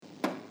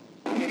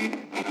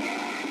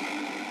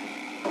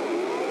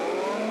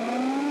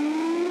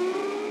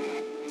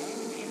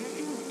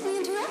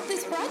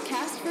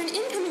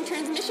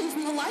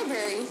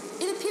library.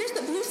 It appears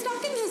that Blue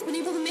Stocking has been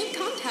able to make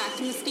contact,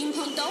 and the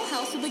Steampunk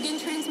Dollhouse will begin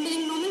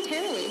transmitting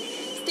momentarily.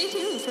 Stay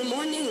tuned for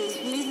more news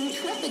from these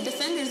intrepid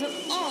defenders of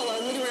all our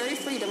literary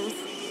freedoms.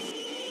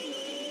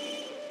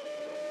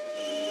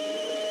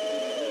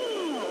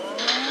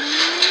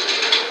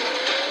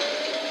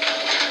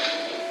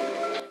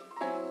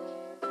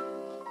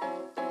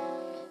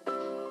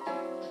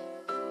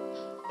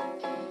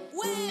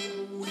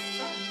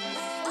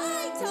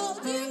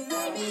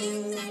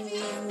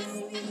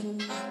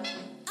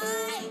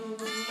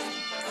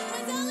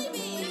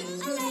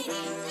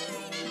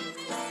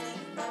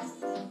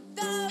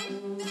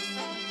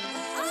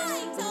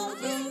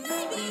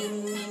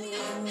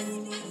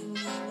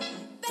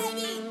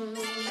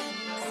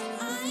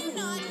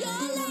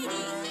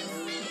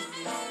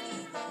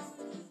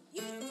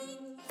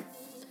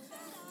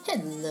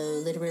 Hello,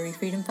 literary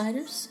freedom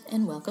fighters,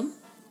 and welcome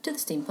to the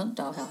Steampunk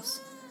Dollhouse.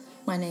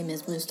 My name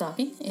is Blue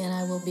Stocking, and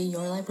I will be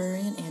your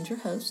librarian and your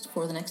host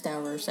for the next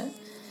hour or so.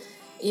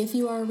 If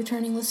you are a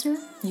returning listener,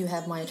 you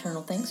have my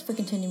eternal thanks for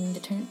continuing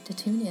to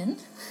tune in.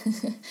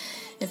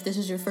 If this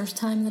is your first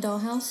time in the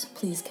Dollhouse,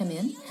 please come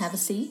in, have a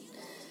seat.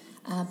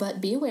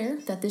 But be aware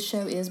that this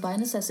show is, by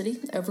necessity,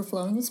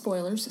 overflowing with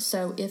spoilers,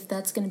 so if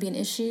that's going to be an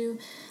issue,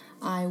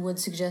 I would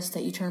suggest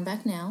that you turn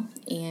back now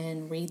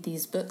and read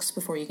these books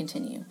before you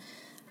continue.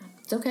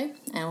 It's okay,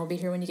 I will be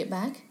here when you get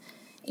back.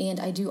 And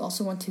I do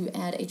also want to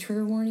add a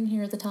trigger warning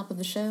here at the top of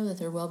the show that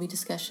there will be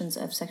discussions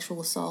of sexual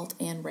assault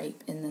and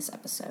rape in this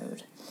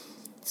episode.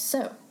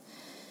 So,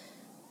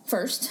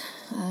 first,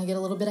 get a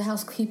little bit of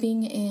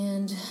housekeeping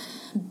and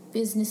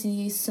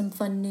businessy, some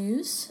fun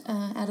news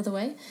out of the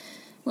way.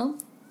 Well,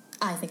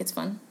 I think it's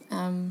fun.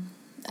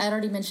 I'd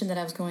already mentioned that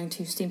I was going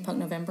to Steampunk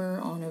November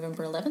on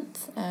November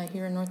 11th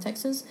here in North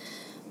Texas.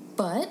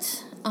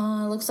 But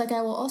looks like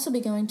I will also be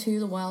going to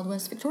the Wild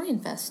West Victorian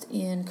Fest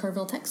in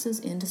Kerrville, Texas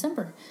in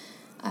December.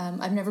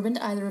 I've never been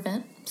to either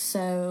event,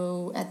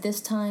 so at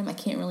this time I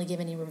can't really give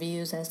any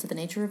reviews as to the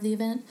nature of the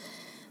event,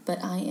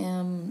 but I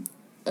am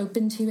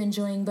open to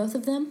enjoying both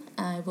of them.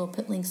 I will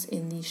put links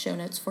in the show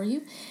notes for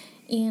you,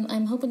 and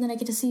I'm hoping that I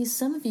get to see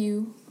some of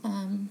you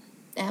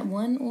at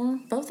one or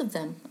both of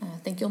them. I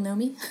think you'll know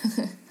me.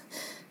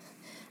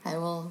 I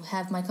will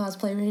have my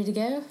cosplay ready to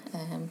go.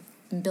 I'm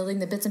building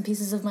the bits and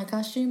pieces of my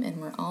costume, and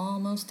we're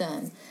almost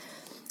done.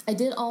 I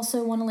did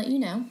also want to let you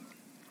know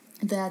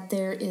that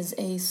there is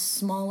a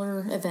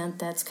smaller event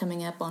that's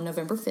coming up on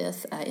November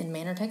 5th in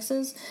Manor,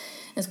 Texas.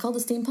 It's called the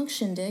Steampunk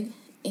Shindig,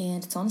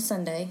 and it's on a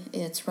Sunday.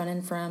 It's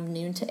running from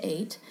noon to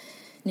 8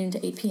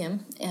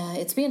 p.m.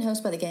 It's being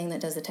hosted by the gang that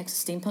does the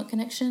Texas Steampunk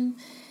Connection,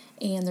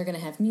 and they're going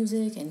to have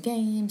music and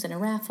games and a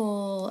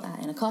raffle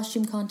and a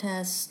costume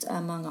contest,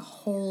 among a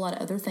whole lot of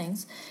other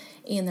things.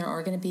 And there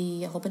are going to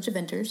be a whole bunch of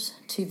vendors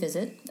to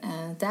visit.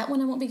 That one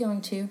I won't be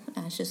going to.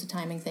 It's just a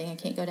timing thing. I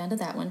can't go down to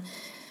that one.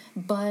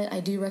 But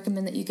I do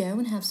recommend that you go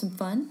and have some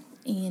fun.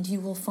 And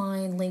you will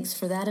find links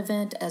for that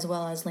event as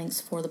well as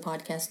links for the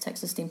podcast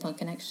Texas Steampunk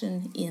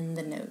Connection in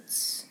the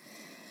notes.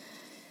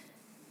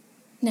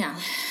 Now,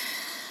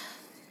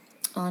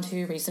 on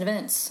to recent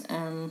events.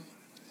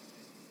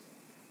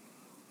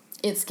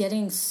 It's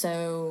getting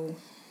so...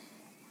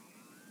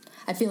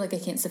 I feel like I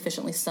can't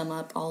sufficiently sum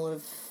up all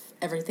of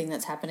everything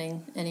that's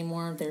happening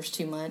anymore. There's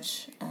too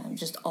much,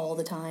 just all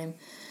the time.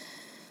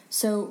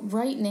 So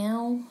right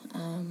now,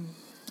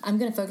 I'm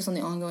going to focus on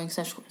the ongoing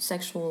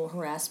sexual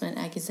harassment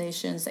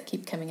accusations that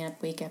keep coming up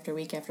week after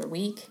week after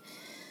week,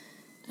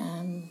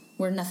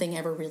 where nothing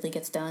ever really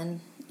gets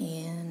done.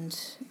 And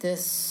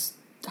this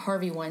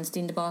Harvey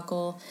Weinstein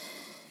debacle,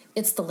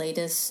 it's the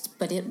latest,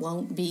 but it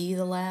won't be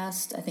the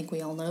last. I think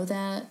we all know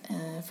that,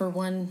 for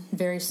one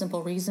very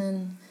simple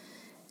reason,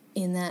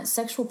 in that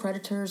sexual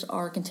predators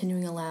are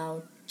continuing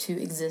allowed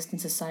to exist in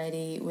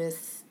society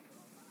with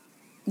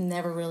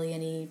never really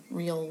any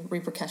real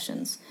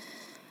repercussions.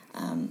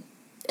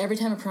 Every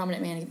time a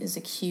prominent man is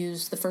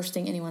accused, the first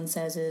thing anyone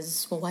says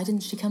is, well, why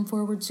didn't she come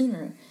forward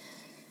sooner?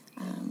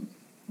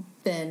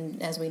 Then,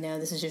 as we know,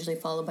 this is usually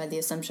followed by the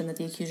assumption that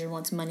the accuser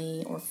wants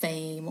money or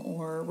fame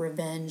or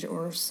revenge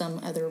or some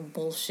other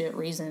bullshit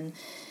reason.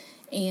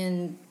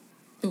 And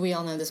we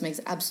all know this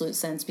makes absolute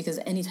sense, because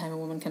anytime a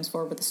woman comes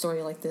forward with a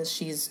story like this,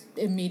 she's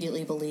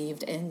immediately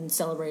believed and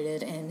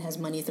celebrated and has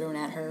money thrown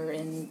at her,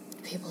 and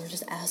people are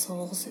just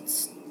assholes.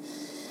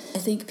 I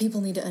think people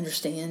need to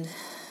understand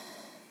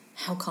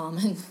how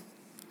common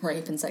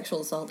rape and sexual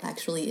assault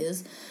actually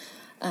is.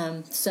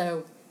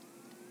 So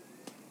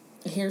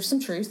here's some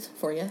truth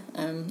for you.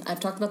 I've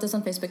talked about this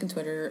on Facebook and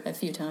Twitter a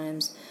few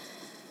times.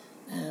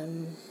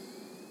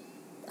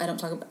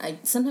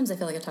 Sometimes I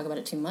feel like I talk about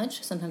it too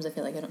much. Sometimes I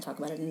feel like I don't talk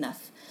about it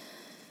enough.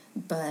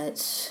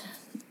 But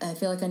I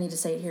feel like I need to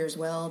say it here as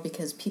well,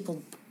 because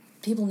people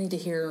need to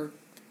hear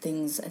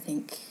things, I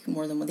think,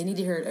 more than one. They need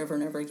to hear it over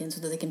and over again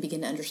so that they can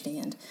begin to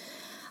understand.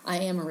 I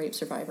am a rape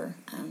survivor.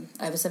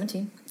 I was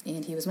 17,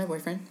 and he was my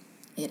boyfriend.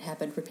 It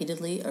happened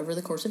repeatedly over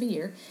the course of a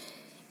year,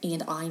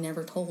 and I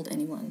never told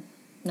anyone.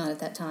 Not at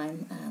that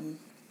time.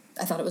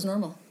 I thought it was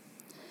normal.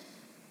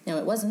 No,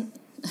 it wasn't.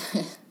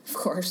 of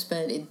course,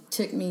 but it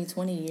took me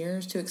 20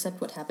 years to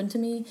accept what happened to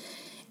me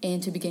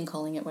and to begin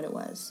calling it what it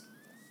was.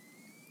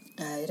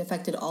 It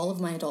affected all of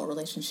my adult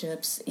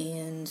relationships,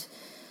 and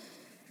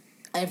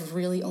I've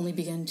really only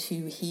begun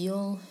to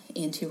heal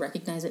and to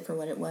recognize it for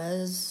what it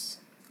was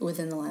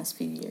within the last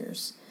few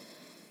years.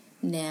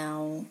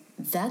 Now,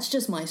 that's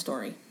just my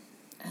story.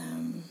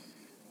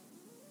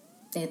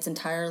 It's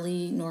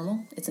entirely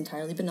normal. It's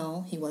entirely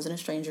banal. He wasn't a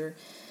stranger.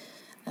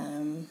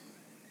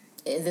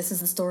 This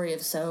is the story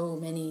of so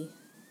many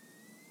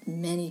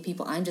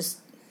people. I'm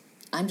just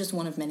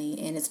one of many,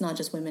 and it's not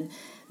just women.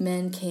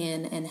 Men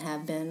can and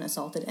have been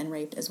assaulted and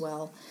raped as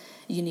well.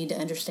 You need to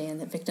understand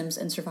that victims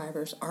and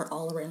survivors are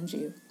all around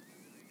you.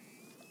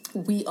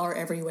 We are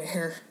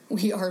everywhere.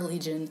 We are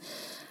legion.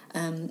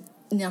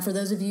 Now, for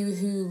those of you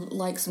who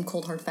like some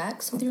cold hard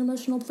facts with your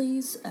emotional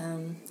pleas,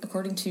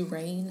 according to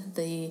RAINN,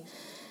 the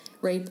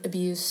Rape,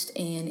 Abuse,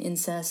 and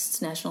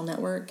Incest National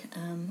Network,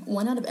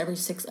 1 out of every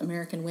 6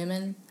 American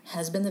women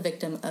has been the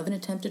victim of an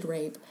attempted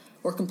rape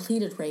or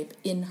completed rape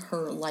in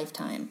her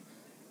lifetime.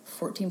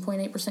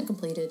 14.8%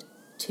 completed,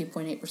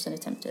 2.8%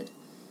 attempted.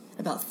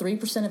 About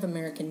 3% of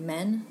American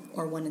men,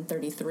 or 1 in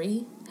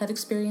 33, have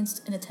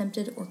experienced an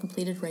attempted or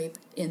completed rape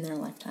in their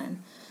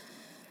lifetime.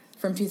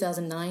 From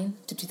 2009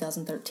 to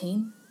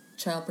 2013,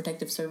 Child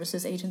Protective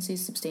Services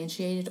agencies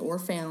substantiated or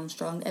found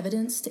strong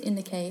evidence to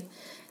indicate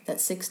that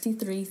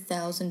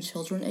 63,000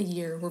 children a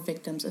year were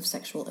victims of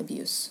sexual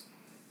abuse.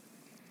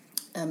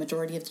 A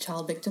majority of the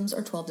child victims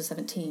are 12 to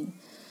 17.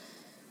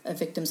 Of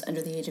victims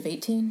under the age of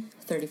 18,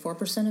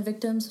 34% of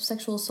victims of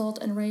sexual assault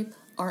and rape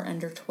are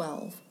under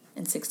 12,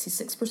 and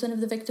 66%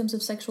 of the victims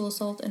of sexual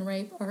assault and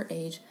rape are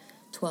age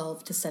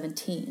 12 to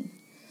 17.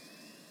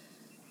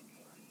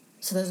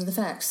 So those are the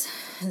facts.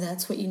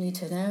 That's what you need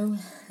to know,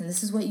 and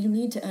this is what you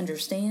need to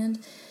understand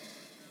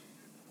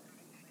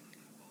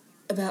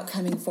about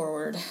coming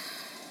forward.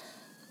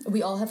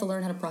 We all have to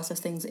learn how to process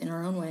things in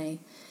our own way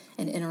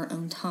and in our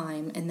own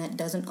time, and that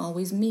doesn't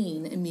always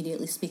mean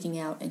immediately speaking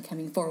out and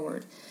coming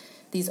forward.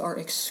 These are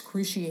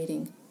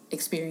excruciating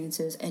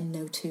experiences, and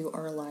no two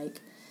are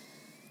alike.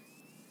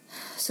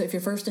 So if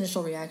your first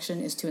initial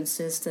reaction is to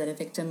insist that a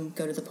victim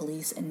go to the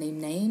police and name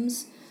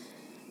names,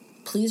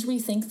 please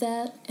rethink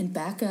that and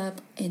back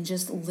up and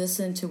just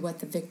listen to what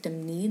the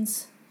victim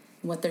needs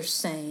and what they're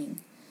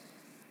saying.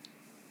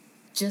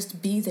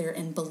 Just be there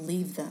and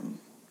believe them.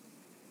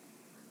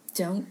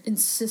 Don't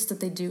insist that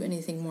they do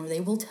anything more.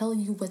 They will tell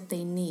you what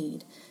they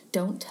need.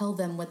 Don't tell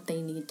them what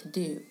they need to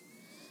do.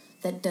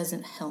 That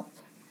doesn't help.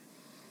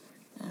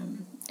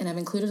 And I've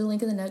included a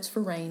link in the notes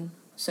for RAINN.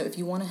 So if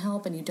you want to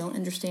help and you don't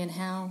understand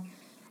how,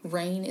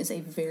 RAINN is a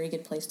very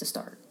good place to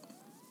start.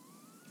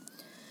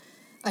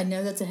 I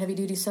know that's a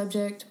heavy-duty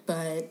subject,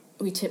 but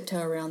we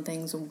tiptoe around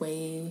things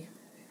way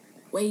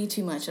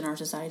too much in our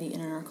society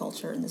and in our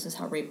culture, and this is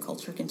how rape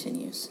culture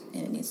continues,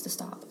 and it needs to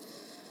stop.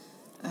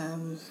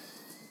 And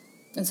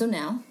so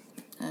now,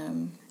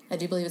 I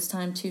do believe it's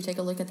time to take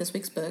a look at this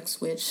week's books,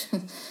 which,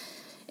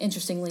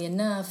 interestingly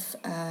enough,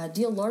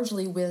 deal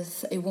largely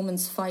with a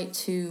woman's fight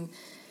to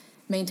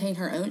maintain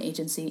her own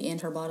agency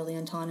and her bodily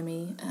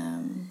autonomy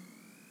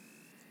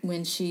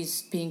when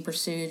she's being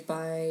pursued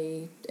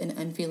by an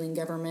unfeeling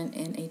government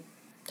and a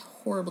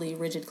horribly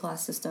rigid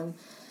class system.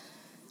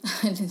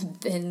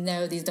 And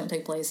no, these don't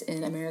take place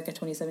in America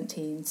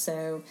 2017.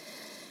 So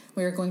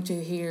we're going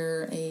to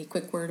hear a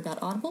quick word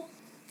about Audible,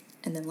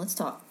 and then let's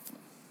talk.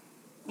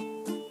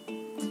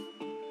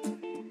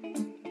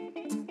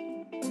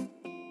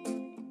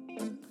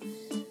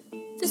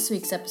 This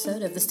week's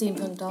episode of the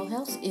Steampunk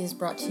Dollhouse is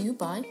brought to you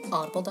by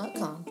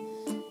Audible.com.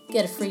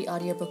 Get a free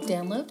audiobook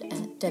download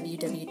at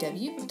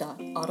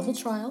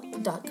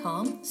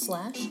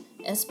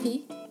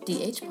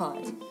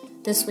www.audibletrial.com/spdhpod.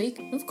 This week,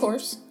 of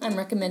course, I'm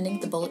recommending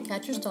The Bullet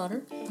Catcher's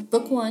Daughter,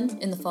 Book 1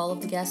 in the Fall of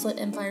the Gaslit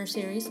Empire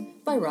series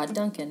by Rod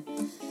Duncan.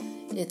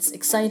 It's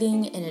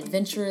exciting and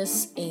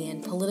adventurous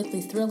and politically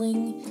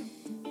thrilling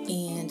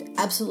and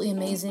absolutely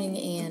amazing,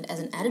 and as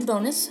an added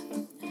bonus,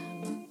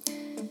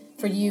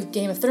 for you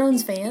Game of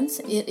Thrones fans,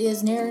 it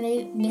is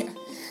narrated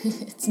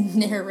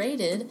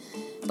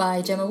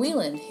by Gemma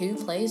Whelan, who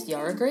plays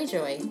Yara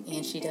Greyjoy,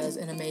 and she does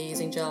an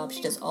amazing job.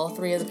 She does all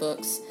 3 of the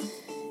books.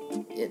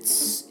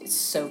 It's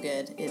so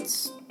good.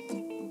 It's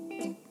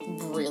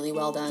really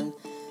well done.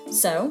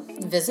 So,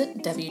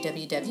 visit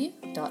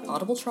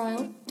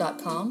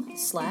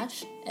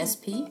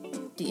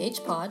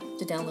www.audibletrial.com/spdhpod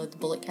to download The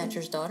Bullet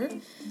Catcher's Daughter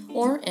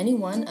or any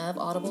one of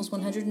Audible's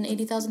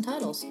 180,000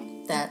 titles.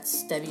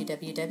 That's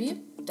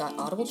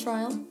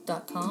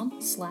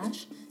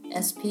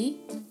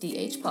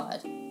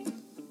www.audibletrial.com/spdhpod.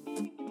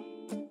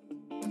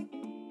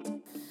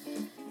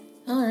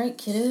 Alright,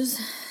 kiddos,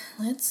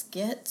 let's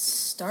get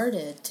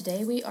started.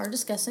 Today we are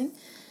discussing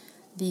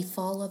The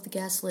Fall of the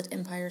Gaslit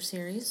Empire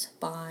series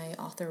by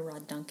author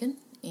Rod Duncan,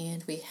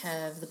 and we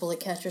have The Bullet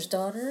Catcher's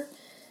Daughter,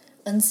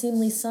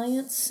 Unseemly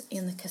Science,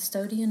 and The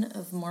Custodian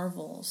of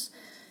Marvels.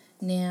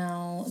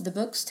 Now, the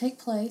books take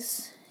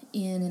place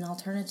in an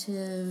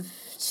alternative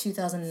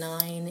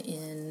 2009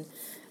 in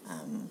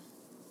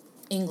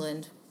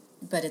England,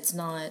 but it's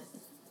not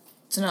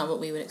what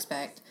we would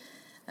expect.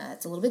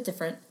 It's a little bit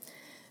different.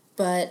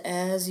 But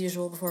as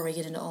usual, before we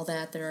get into all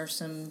that, there are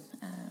some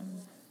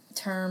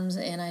terms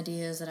and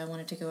ideas that I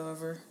wanted to go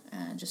over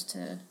just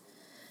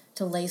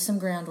to lay some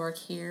groundwork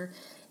here.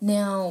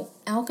 Now,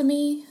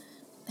 alchemy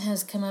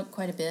has come up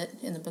quite a bit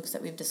in the books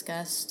that we've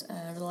discussed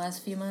over the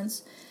last few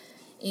months.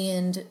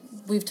 And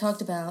we've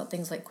talked about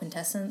things like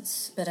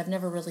quintessence, but I've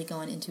never really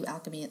gone into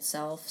alchemy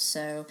itself.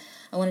 So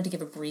I wanted to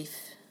give a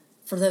brief,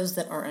 for those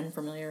that are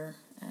unfamiliar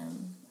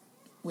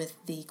with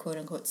the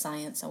quote-unquote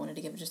science, I wanted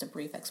to give just a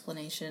brief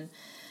explanation.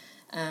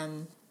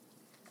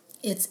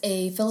 It's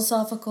a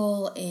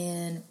philosophical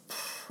and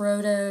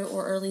proto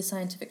or early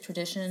scientific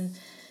tradition.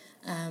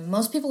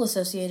 Most people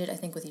associate it, I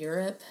think, with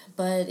Europe,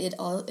 but it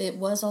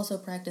was also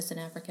practiced in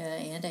Africa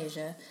and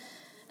Asia.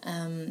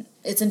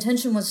 Its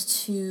intention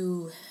was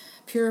to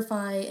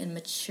purify and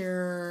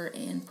mature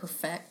and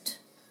perfect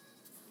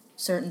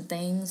certain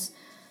things.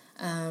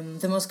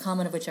 The most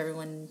common of which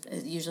everyone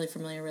is usually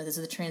familiar with is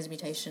the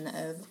transmutation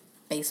of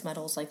base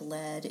metals like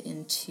lead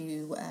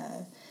into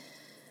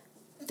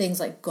things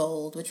like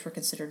gold, which were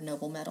considered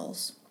noble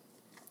metals.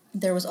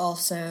 There was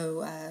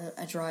also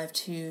a drive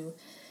to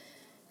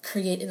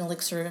create an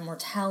elixir of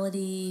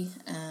immortality,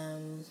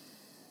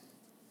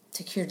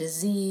 to cure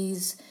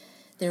disease.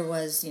 There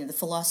was, the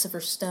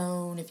Philosopher's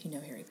Stone, if you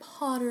know Harry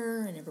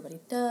Potter, and everybody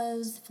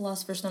does, the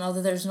Philosopher's Stone,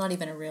 although there's not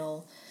even a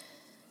real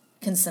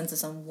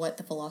consensus on what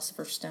the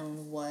Philosopher's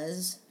Stone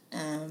was,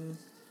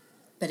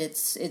 but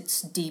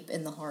it's deep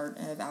in the heart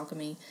of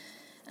alchemy.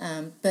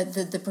 But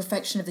the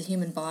perfection of the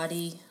human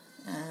body,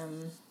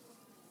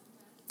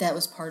 that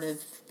was part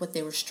of what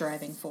they were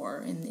striving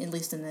for, at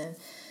least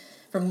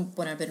from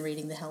what I've been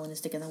reading, the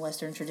Hellenistic and the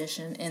Western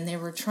tradition, and they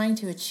were trying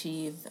to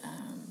achieve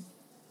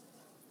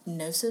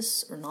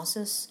gnosis or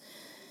gnosis.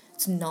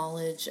 It's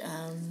knowledge,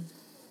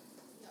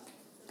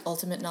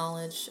 ultimate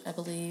knowledge, I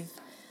believe.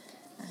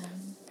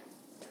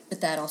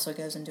 But that also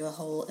goes into a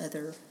whole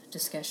other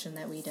discussion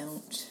that we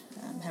don't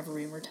have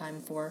room or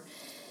time for.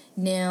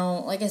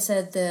 Now, like I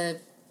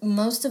said,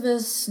 most of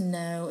us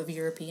know of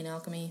European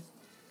alchemy,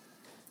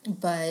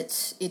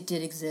 but it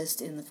did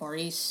exist in the Far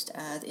East,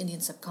 the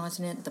Indian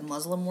subcontinent, the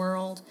Muslim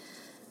world,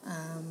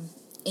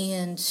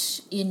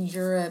 and in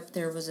Europe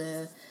there was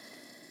a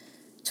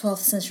 12th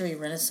century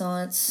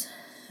Renaissance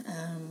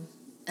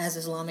as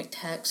Islamic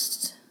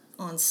texts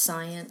on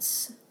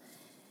science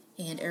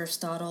and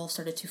Aristotle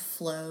started to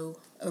flow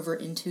over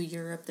into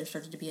Europe. There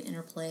started to be an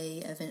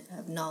interplay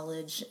of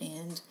knowledge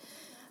and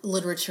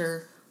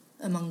literature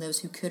among those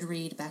who could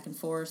read back and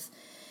forth.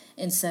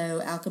 And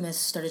so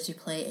alchemists started to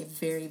play a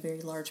very,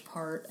 very large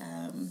part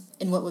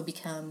in what would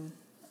become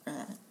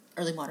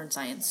early modern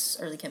science,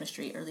 early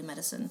chemistry, early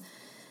medicine.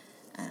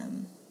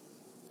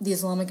 The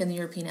Islamic and the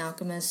European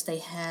alchemists, they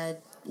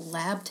had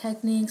lab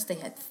techniques, they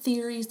had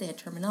theories, they had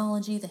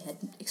terminology, they had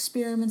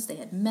experiments, they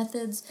had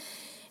methods,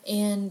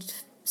 and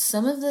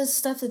some of the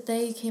stuff that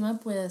they came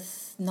up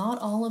with, not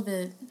all of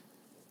it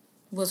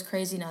was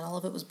crazy, not all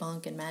of it was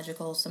bunk and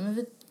magical. Some of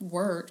it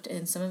worked,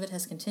 and some of it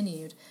has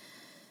continued.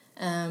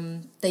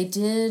 They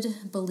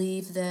did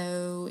believe,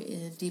 though,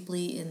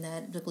 deeply in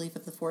the belief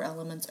of the four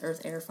elements: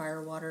 earth, air,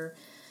 fire, water.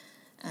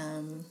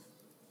 And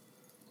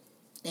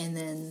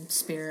then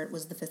spirit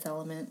was the fifth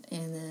element,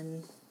 and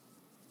then,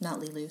 not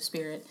Lilu,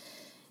 spirit.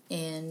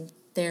 And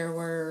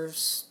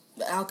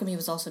alchemy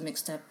was also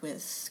mixed up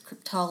with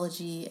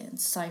cryptology and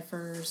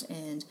ciphers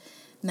and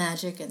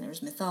magic, and there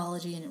was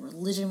mythology, and a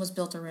religion was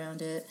built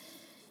around it.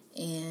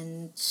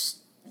 And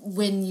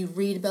when you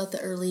read about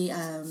the early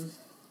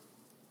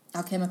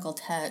alchemical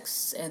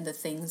texts and the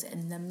things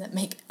in them that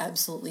make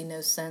absolutely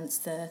no sense,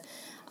 the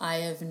Eye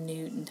of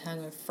Newt and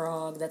Tongue of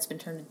Frog, that's been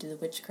turned into the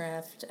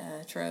witchcraft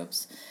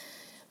tropes.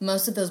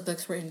 Most of those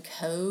books were in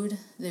code.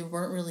 They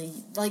weren't really,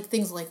 like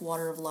things like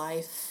Water of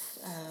Life,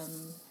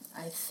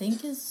 I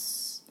think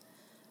is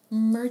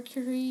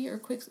Mercury or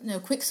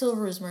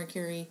Quicksilver is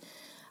Mercury.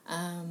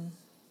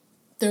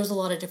 There was a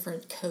lot of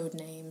different code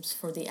names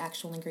for the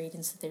actual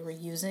ingredients that they were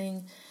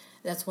using.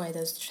 That's why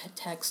those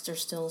texts are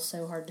still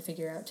so hard to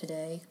figure out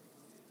today.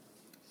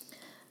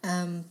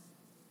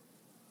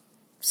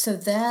 So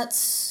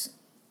that's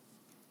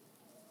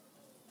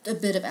a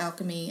bit of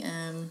alchemy.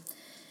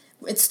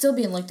 It's still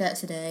being looked at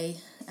today.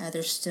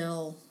 They're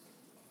still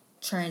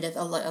trying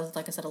to,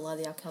 like I said, a lot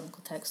of the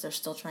alchemical texts they're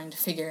still trying to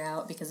figure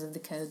out because of the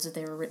codes that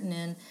they were written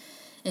in,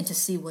 and to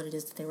see what it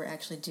is that they were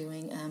actually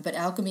doing. But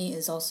alchemy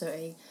is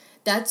also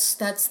that's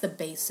the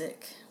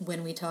basic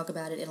when we talk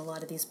about it in a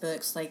lot of these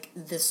books, like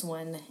this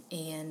one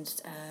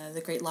and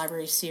the Great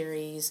Library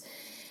series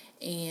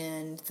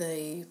and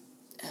the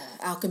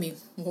Alchemy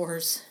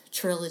Wars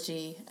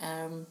trilogy,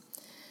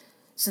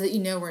 so that you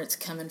know where it's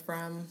coming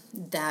from.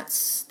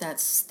 That's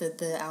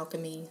the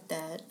alchemy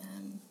that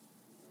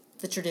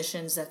the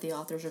traditions that the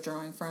authors are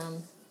drawing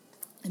from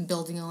and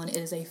building on. It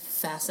is a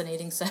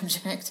fascinating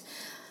subject.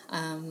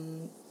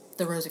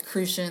 The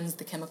Rosicrucians,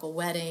 the Chemical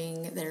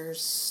Wedding, there's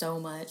so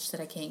much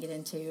that I can't get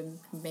into.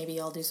 Maybe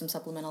I'll do some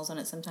supplementals on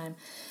it sometime.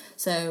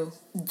 So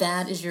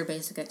that is your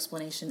basic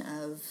explanation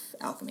of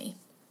alchemy.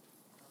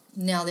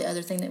 Now, the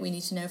other thing that we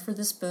need to know for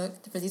these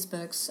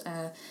books,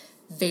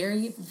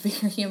 very,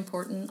 very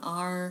important,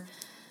 are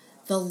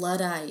the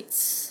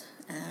Luddites.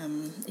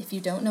 If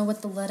you don't know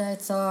what the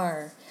Luddites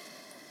are,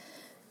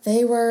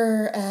 they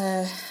were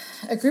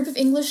a group of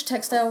English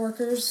textile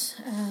workers,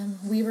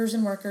 weavers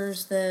and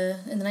workers.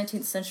 In the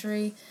 19th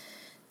century,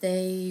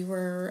 they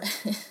were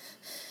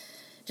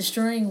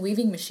destroying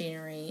weaving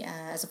machinery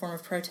as a form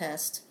of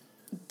protest.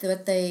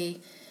 But they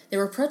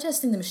were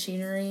protesting the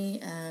machinery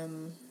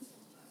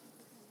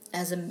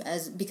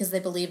because they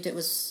believed it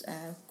was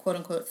quote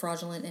unquote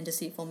fraudulent and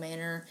deceitful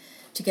manner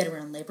to get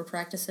around labor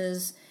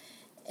practices,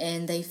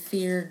 and they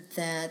feared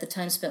that the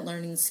time spent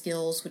learning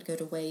skills would go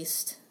to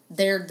waste.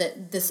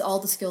 All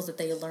the skills that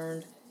they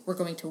learned were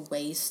going to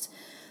waste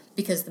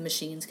because the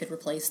machines could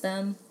replace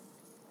them.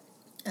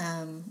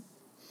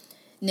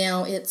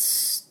 Now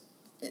it's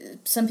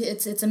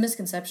a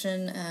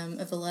misconception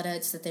of the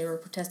Luddites that they were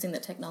protesting the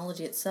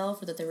technology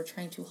itself or that they were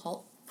trying to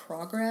halt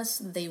progress.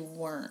 They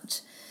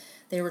weren't.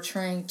 They were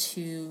trying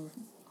to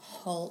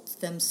halt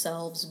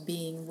themselves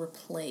being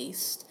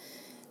replaced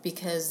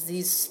because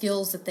these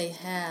skills that they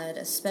had,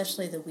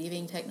 especially the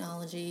weaving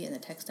technology and the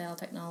textile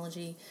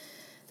technology,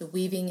 the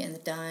weaving and the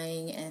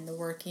dyeing and the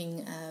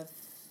working of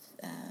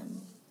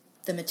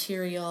the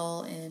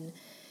material, and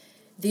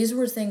these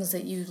were things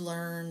that you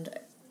learned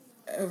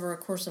over a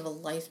course of a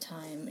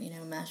lifetime,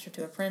 master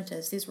to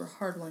apprentice. These were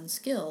hard-won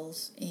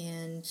skills,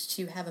 and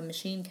to have a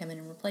machine come in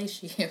and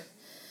replace you,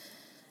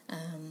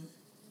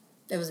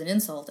 it was an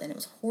insult, and it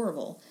was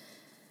horrible.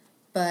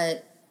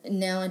 But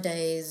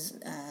nowadays,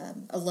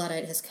 a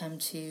Luddite has come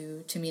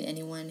to mean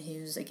anyone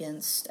who's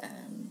against,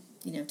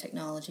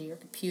 technology or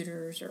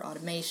computers or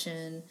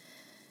automation.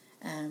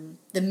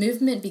 The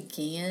movement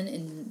began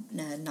in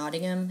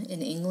Nottingham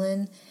in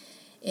England,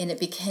 and it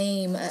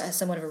became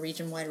somewhat of a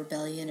region-wide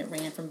rebellion. It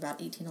ran from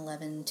about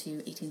 1811 to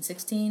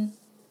 1816.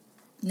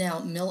 Now,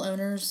 mill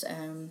owners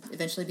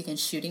eventually began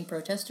shooting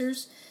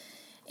protesters,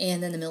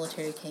 and then the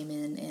military came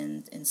in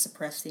and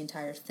suppressed the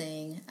entire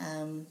thing.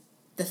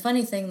 The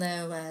funny thing,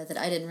 though, that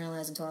I didn't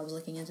realize until I was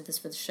looking into this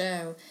for the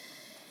show,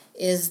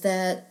 is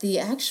that the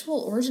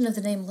actual origin of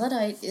the name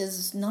Luddite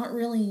is not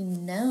really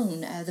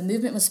known. The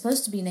movement was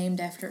supposed to be named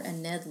after a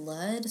Ned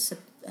Ludd,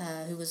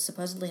 who was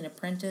supposedly an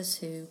apprentice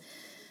who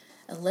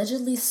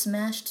allegedly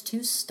smashed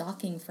 2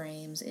 stocking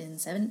frames in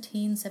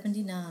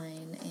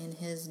 1779, and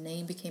his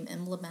name became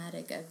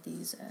emblematic of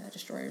these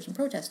destroyers and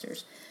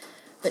protesters.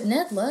 But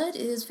Ned Ludd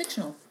is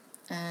fictional.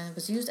 It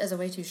was used as a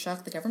way to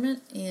shock the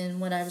government, and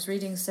what I was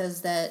reading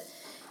says that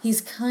he's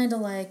kind of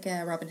like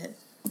Robin Hood.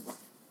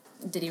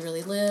 Did he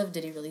really live?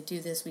 Did he really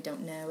do this? We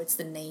don't know. It's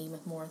the name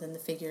more than the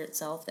figure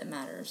itself that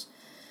matters.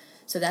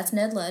 So that's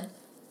Ned Ludd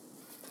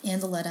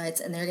and the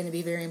Luddites, and they're going to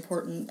be very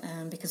important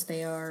because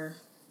they are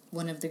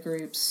one of the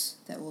groups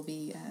that we'll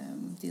be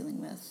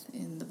dealing with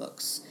in the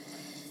books.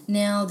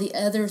 Now, the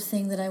other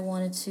thing that I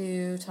wanted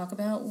to talk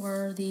about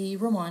were the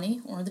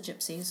Romani, or the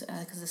Gypsies,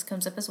 because this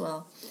comes up as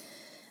well.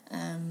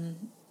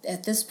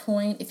 At this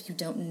point, if you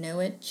don't know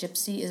it,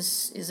 gypsy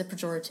is a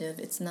pejorative.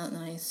 It's not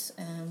nice.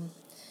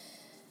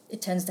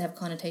 It tends to have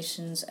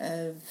connotations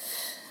of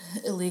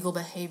illegal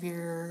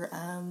behavior,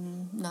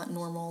 not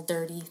normal,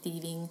 dirty,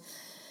 thieving,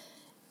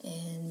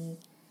 and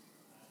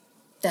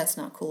that's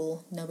not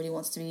cool. Nobody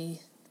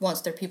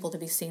wants their people to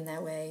be seen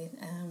that way.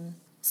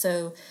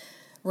 So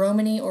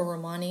Romani or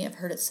Romani, I've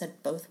heard it said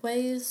both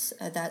ways.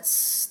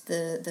 That's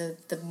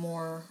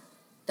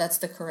that's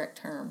the correct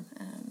term.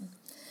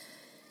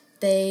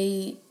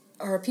 They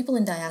are people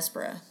in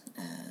diaspora,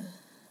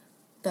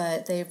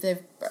 but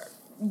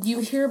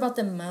you hear about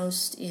them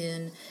most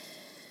in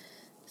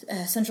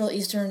Central,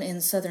 Eastern,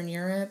 and Southern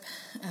Europe.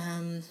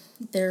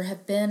 There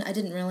have been, I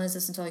didn't realize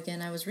this until,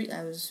 again, I was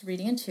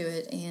reading into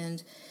it,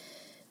 and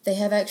they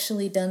have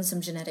actually done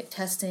some genetic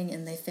testing,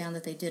 and they found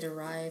that they did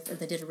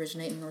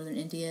originate in northern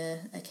India.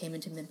 Came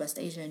into Midwest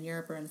Asia and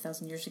Europe around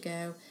 1,000 years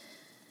ago.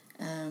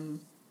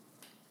 And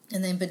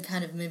they've been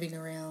kind of moving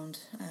around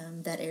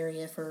that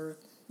area for,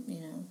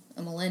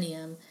 a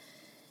millennium.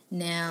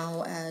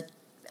 Now,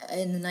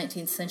 in the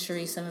 19th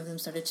century, some of them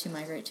started to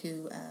migrate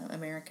to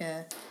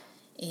America,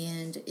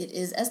 and it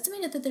is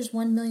estimated that there's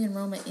 1 million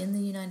Roma in the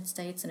United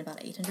States and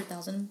about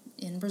 800,000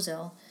 in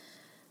Brazil,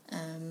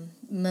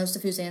 most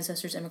of whose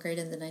ancestors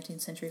immigrated in the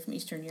 19th century from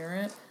Eastern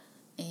Europe,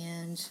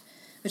 and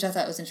which I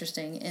thought was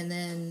interesting. And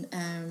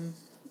then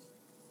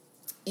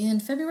in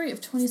February of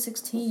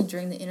 2016,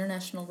 during the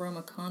International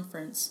Roma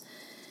Conference,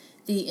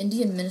 the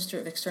Indian Minister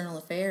of External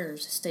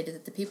Affairs stated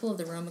that the people of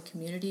the Roma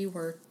community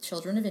were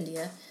children of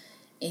India,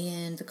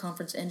 and the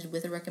conference ended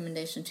with a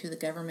recommendation to the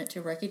government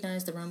to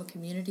recognize the Roma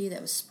community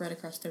that was spread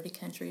across 30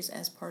 countries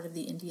as part of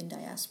the Indian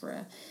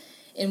diaspora.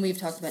 And we've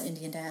talked about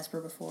Indian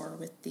diaspora before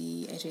with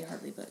the A.J.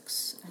 Hartley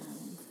books,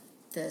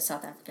 the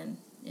South African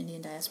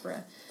Indian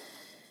diaspora.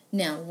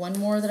 Now, one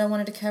more that I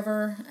wanted to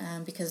cover,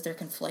 because they're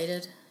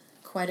conflated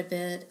quite a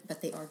bit,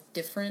 but they are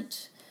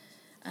different.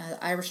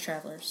 Irish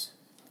Travelers.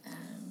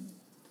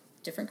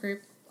 Different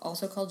group,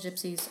 also called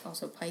Gypsies,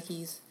 also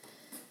Pikeys,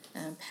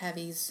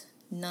 Pavies,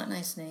 not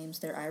nice names.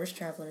 They're Irish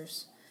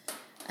Travelers.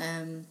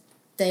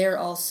 They are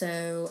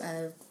also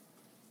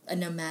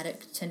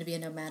tend to be a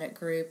nomadic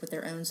group with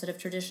their own set of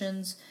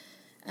traditions.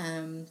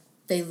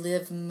 They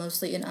live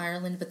mostly in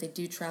Ireland, but they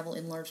do travel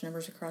in large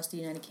numbers across the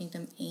United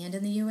Kingdom and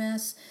in the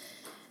U.S.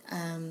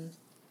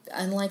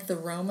 Unlike the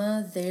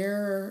Roma,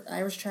 their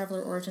Irish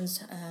traveler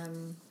origins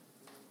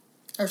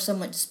are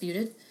somewhat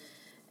disputed,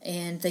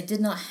 and they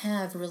did not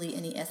have really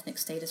any ethnic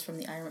status from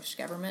the Irish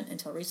government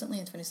until recently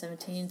in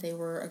 2017. They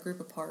were a group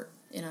apart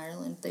in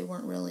Ireland. They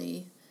weren't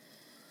really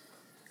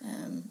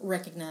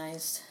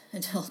recognized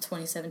until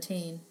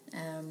 2017.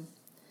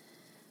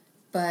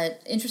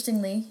 But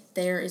interestingly,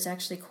 there is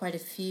actually quite a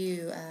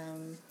few,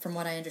 from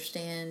what I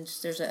understand,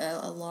 there's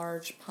a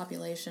large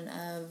population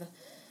of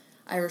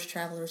Irish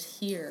travelers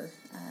here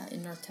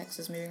in North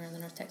Texas, moving around the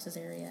North Texas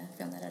area. I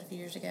found that out a few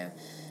years ago.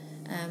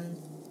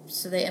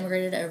 So they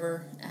emigrated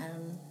over.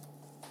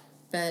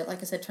 But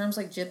like I said, terms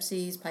like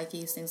gypsies,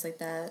 pikeys, things like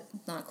that,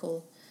 not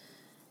cool.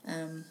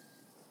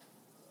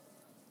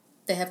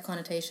 They have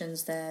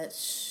connotations that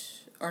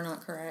are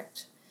not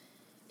correct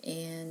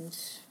and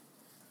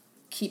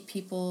keep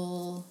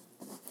people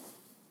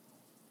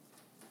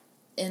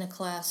in a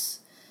class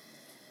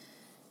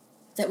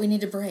that we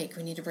need to break.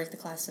 We need to break the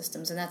class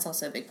systems, and that's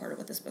also a big part of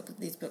what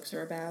these books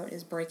are about,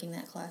 is breaking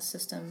that class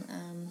system,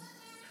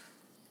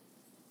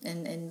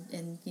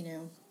 and you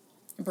know,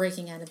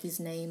 breaking out of these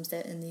names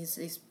that in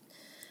these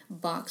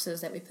boxes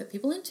that we put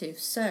people into.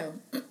 So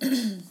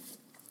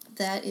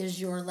that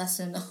is your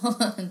lesson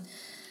on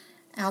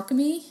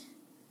alchemy,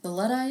 the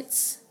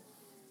Luddites,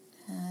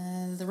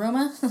 the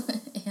Roma,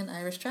 and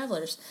Irish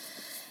travelers.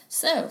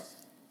 So,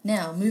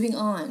 now, moving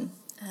on.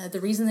 The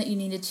reason that you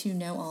needed to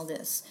know all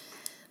this.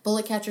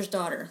 Bullet Catcher's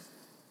Daughter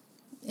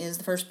is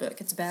the first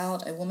book. It's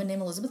about a woman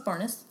named Elizabeth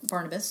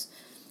Barnabas.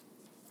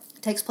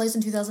 It takes place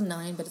in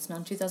 2009, but it's not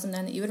in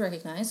 2009 that you would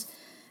recognize.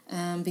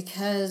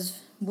 Because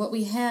what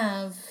we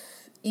have,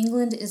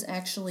 England is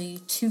actually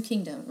two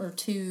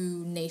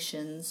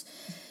nations.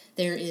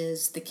 There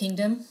is the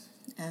kingdom,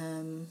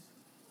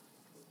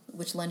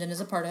 which London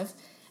is a part of,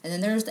 and then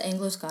there's the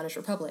Anglo-Scottish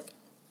Republic.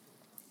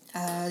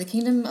 The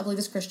kingdom, I believe,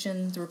 is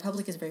Christian. The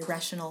Republic is very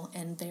rational,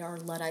 and they are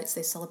Luddites.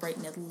 They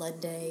celebrate Ned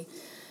Ludd Day.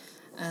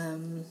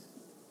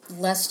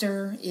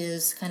 Leicester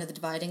is kind of the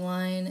dividing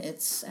line.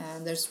 It's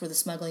there's where the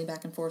smuggling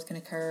back and forth can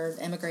occur.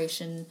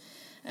 Emigration,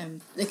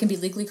 it can be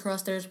legally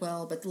crossed there as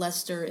well, but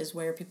Leicester is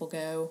where people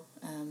go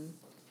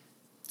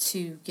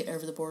to get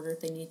over the border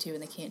if they need to,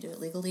 and they can't do it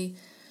legally.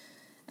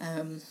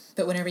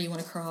 But whenever you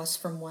want to cross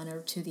from one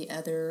or to the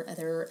other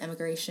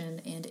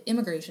emigration and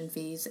immigration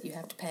fees that you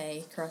have to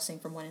pay crossing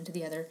from one into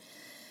the other.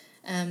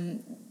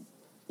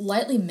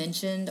 Lightly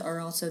mentioned are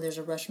also, there's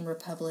a Russian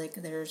Republic,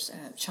 there's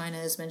China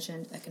is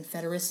mentioned, a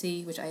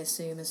confederacy, which I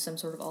assume is some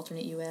sort of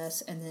alternate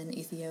U.S., and then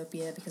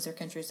Ethiopia, because they're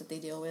countries that they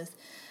deal with.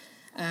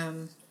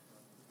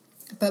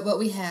 But what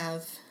we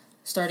have,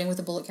 starting with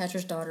the Bullet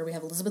Catcher's Daughter, we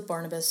have Elizabeth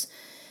Barnabas.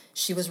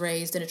 She was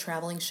raised in a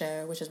traveling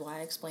show, which is why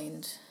I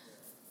explained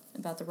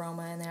about the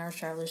Roma and the Irish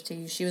travelers to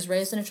you. She was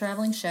raised in a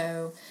traveling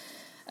show.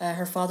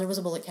 Her father was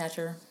a bullet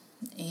catcher,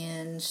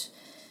 and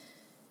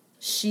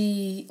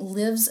she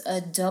lives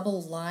a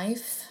double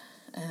life,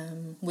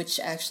 which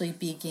actually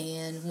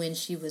began when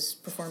she was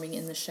performing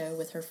in the show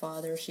with her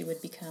father.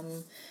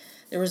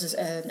 There was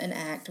an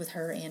act with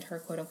her and her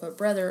quote-unquote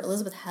brother.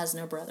 Elizabeth has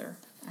no brother.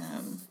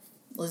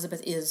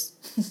 Elizabeth is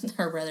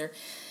her brother.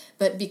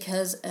 But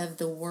because of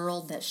the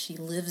world that she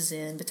lives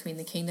in between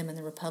the kingdom and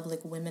the republic,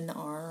 women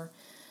are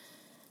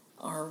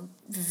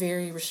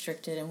very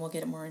restricted, and we'll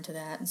get more into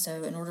that. And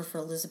so in order for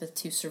Elizabeth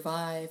to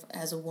survive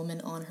as a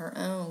woman on her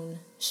own,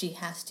 she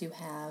has to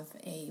have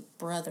a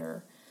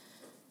brother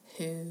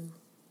who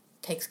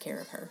takes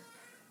care of her,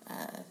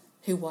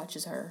 who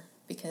watches her,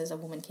 because a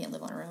woman can't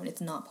live on her own.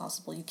 It's not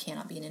possible. You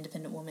cannot be an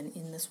independent woman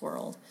in this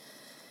world.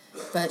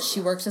 But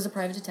she works as a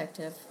private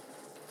detective,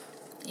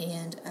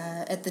 and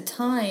at the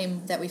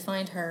time that we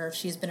find her,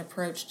 she's been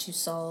approached to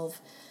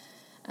solve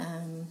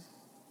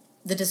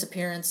the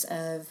disappearance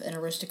of an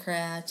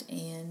aristocrat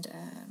and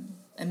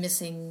a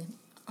missing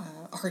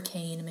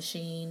arcane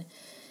machine.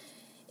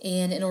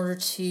 And in order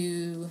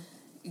to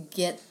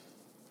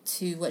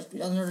do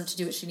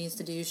what she needs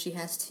to do, she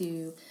has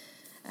to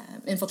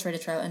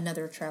infiltrate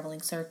another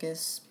traveling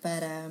circus.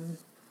 But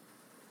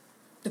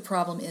the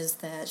problem is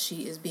that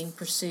she is being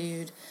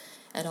pursued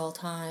at all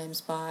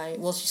times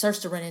she starts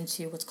to run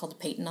into what's called the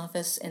Peyton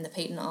Office, and the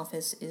Peyton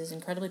Office is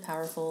incredibly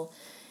powerful.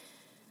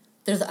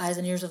 They're the eyes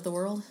and ears of the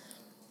world.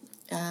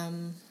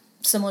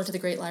 Similar to the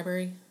Great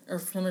Library, or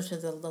similar to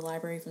the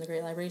library from the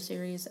Great Library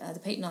series, the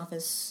Peyton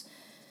Office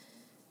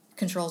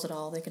controls it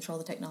all. They control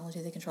the technology,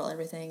 they control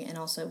everything, and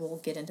also we'll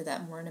get into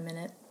that more in a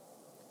minute.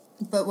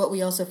 But what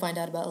we also find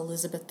out about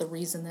Elizabeth, the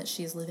reason that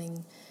she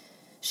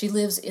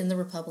lives in the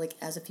Republic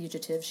as a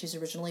fugitive. She's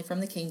originally from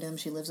the kingdom,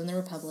 she lives in the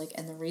Republic,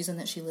 and the reason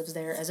that she lives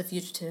there as a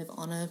fugitive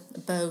on a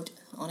boat,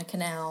 on a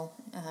canal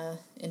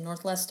in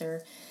North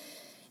Leicester,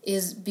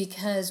 is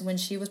because when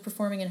she was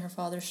performing in her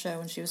father's show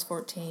when she was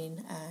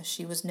 14,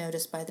 she was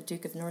noticed by the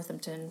Duke of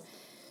Northampton,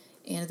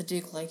 and the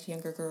Duke liked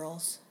younger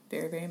girls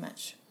very, very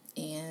much.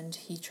 and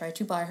he tried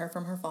to buy her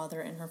from her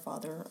father, and her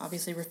father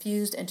obviously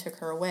refused and took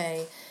her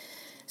away.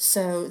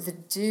 So the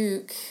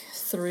Duke,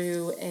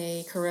 through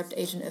a corrupt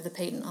agent of the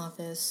patent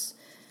office,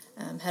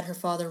 had her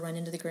father run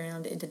into the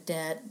ground into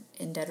debt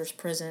in debtor's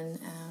prison.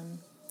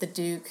 The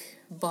Duke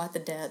bought the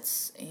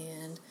debts,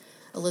 and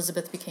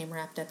Elizabeth became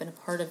wrapped up in a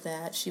part of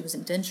that. She was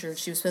indentured.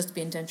 She was supposed to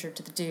be indentured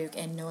to the Duke,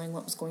 and knowing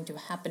what was going to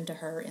happen to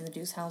her in the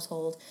Duke's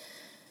household,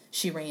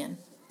 she ran.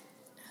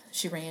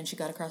 She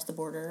got across the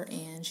border,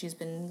 and she's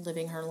been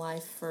living her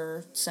life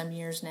for some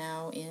years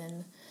now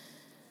in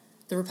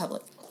the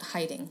Republic,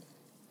 hiding.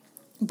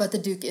 But the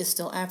Duke is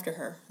still after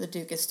her. The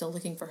Duke is still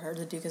looking for her.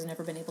 The Duke has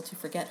never been able to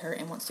forget her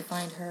and wants to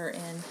find her,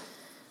 and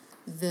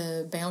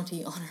the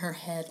bounty on her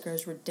head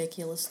grows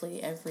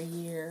ridiculously every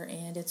year,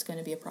 and it's going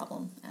to be a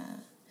problem.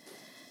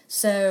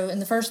 So in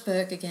the first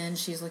book, again,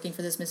 she's looking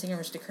for this missing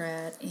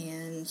aristocrat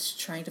and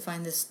trying to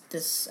find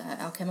this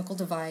alchemical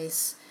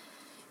device,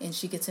 and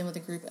she gets in with a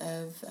group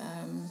of,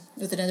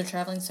 with another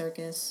traveling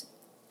circus.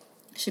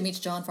 She meets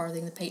John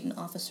Farthing, the patent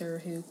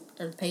officer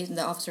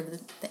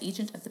the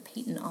agent of the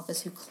patent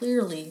office, who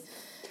clearly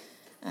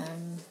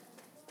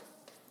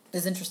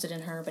is interested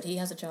in her, but he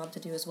has a job to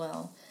do as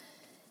well.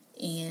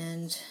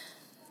 And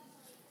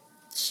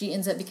she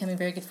ends up becoming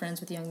very good friends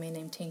with a young man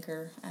named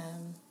Tinker,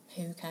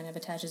 who kind of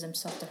attaches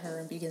himself to her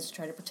and begins to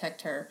try to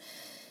protect her.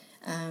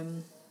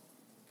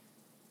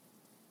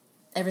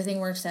 Everything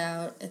works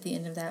out at the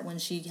end of that when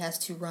she has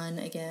to run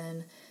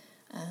again.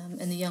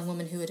 And the young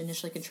woman who had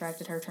initially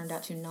contracted her turned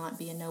out to not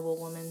be a noble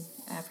woman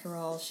after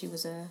all. She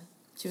was a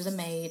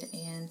maid,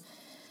 and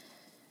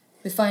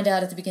we find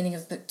out at the beginning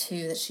of book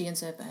 2 that she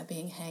ends up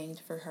being hanged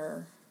for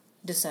her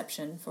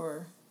deception,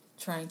 for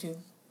trying to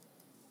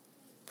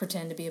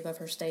pretend to be above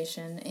her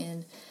station.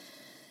 And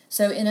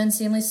so in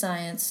Unseemly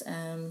Science,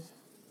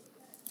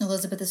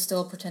 Elizabeth is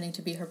still pretending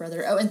to be her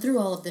brother. Oh, and through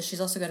all of this,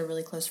 she's also got a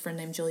really close friend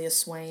named Julia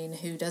Swain,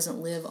 who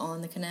doesn't live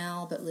on the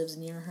canal, but lives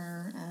near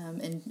her.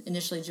 And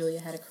initially,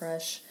 Julia had a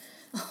crush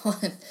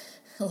on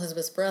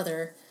Elizabeth's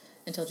brother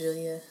until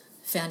Julia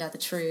found out the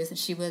truth. And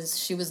she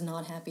was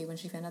not happy when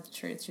she found out the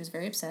truth. She was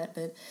very upset.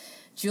 But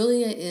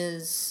Julia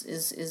is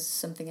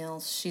something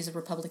else. She's a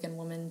Republican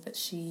woman, but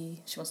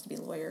she wants to be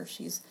a lawyer.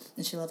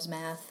 And she loves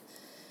math.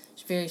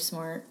 She's very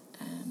smart,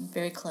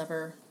 very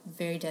clever,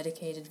 very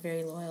dedicated,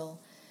 very loyal.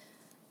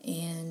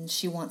 And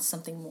she wants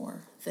something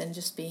more than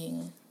just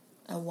being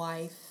a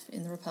wife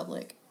in the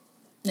Republic.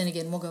 And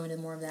again, we'll go into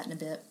more of that in a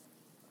bit.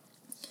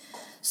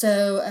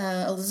 So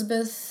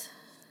Elizabeth,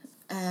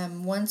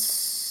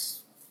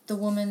 once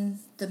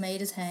the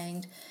maid is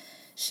hanged,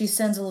 she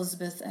sends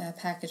Elizabeth a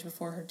package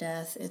before her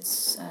death.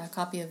 It's a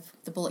copy of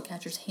the Bullet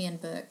Catcher's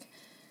Handbook.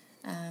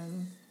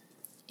 And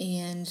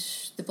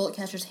the Bullet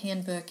Catcher's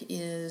Handbook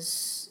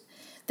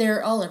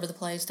they're all over the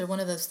place. They're one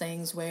of those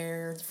things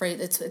where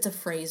it's a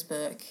phrase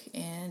book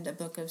and a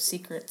book of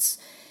secrets.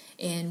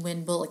 And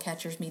when bullet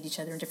catchers meet each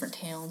other in different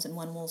towns, and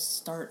one will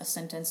start a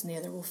sentence and the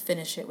other will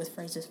finish it with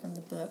phrases from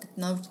the book.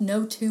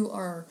 No two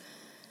are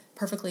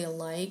perfectly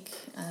alike.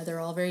 They're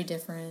all very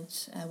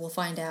different. We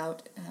find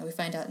out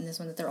in this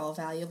one that they're all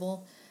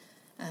valuable.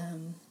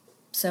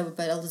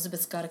 But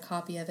Elizabeth's got a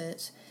copy of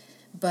it.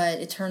 But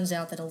it turns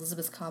out that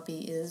Elizabeth's copy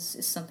is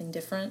something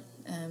different.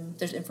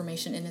 There's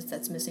information in it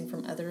that's missing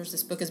from others.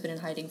 This book has been in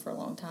hiding for a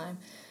long time.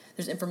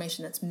 There's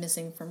information that's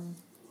missing from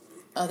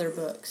other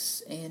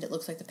books, and it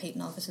looks like the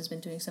patent office has been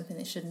doing something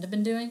they shouldn't have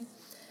been doing.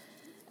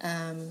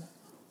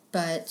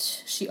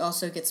 But she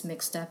also gets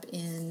mixed up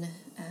in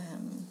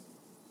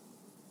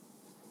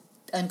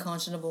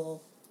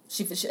unconscionable...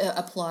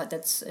 a plot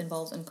that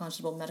involves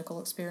unconscionable medical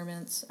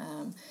experiments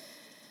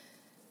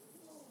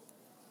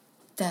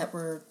that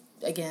were...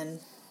 Again,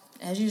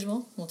 as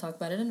usual, we'll talk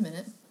about it in a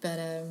minute, but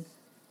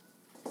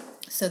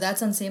so that's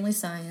Unseemly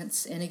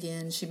Science, and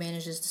again, she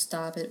manages to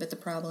stop it, but the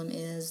problem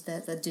is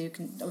that the Duke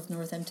of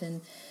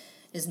Northampton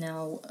is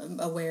now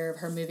aware of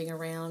her moving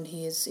around.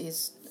 He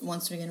is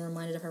once again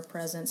reminded of her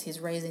presence. He's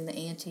raising the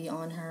ante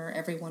on her.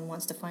 Everyone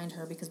wants to find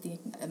her because the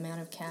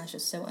amount of cash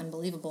is so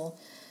unbelievable.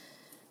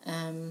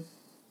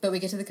 But we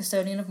get to the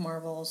Custodian of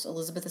Marvels.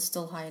 Elizabeth is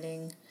still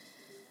hiding.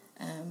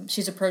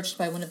 She's approached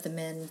by one of the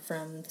men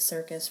from the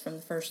circus from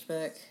the first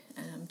book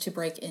to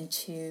break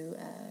into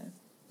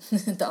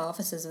the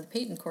offices of the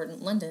Patent Court in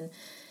London,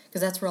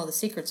 because that's where all the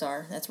secrets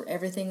are. That's where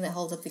everything that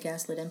holds up the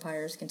Gaslit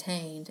Empire is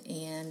contained.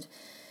 And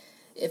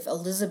if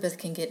Elizabeth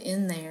can get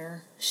in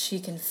there, she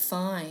can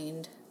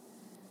find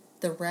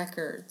the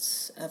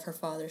records of her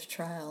father's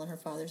trial and her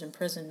father's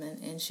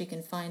imprisonment, and she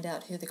can find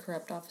out who the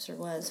corrupt officer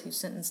was who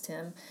sentenced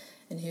him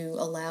and who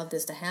allowed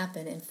this to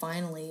happen, and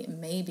finally,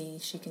 maybe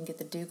she can get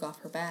the Duke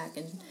off her back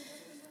and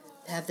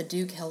have the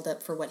Duke held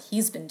up for what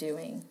he's been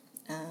doing.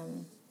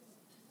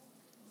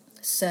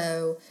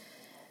 So,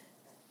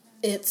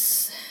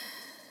 it's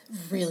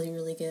really,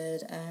 really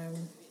good.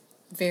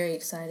 Very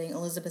exciting.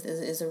 Elizabeth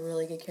is a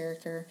really good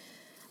character.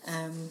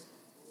 Like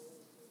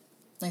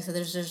I said,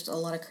 there's just a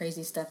lot of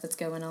crazy stuff that's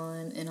going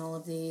on in all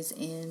of these,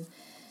 and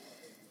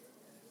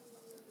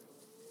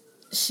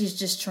she's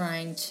just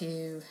trying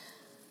to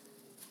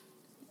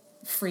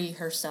free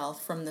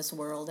herself from this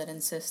world that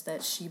insists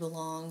that she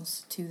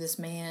belongs to this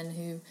man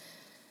who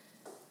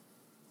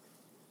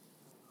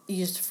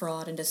used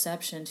fraud and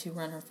deception to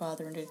run her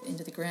father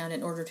into the ground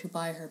in order to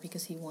buy her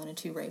because he wanted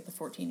to rape a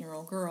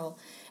 14-year-old girl.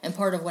 And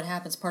part of what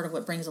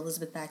brings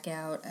Elizabeth back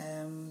out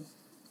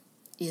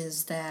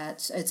is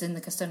that it's in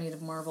the Custodian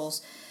of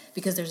Marvels,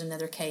 because there's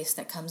another case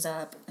that comes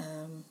up.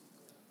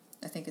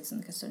 I think it's in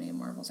the Custodian of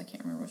Marvels. I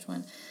can't remember which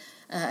one.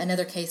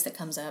 Another case that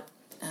comes up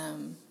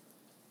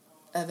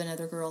of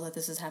another girl that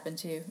this has happened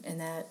to,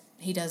 and that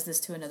he does this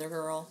to another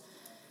girl.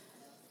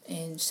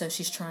 And so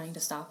she's trying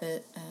to stop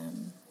it.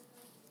 And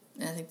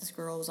I think this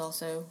girl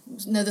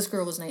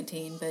was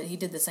 19, but he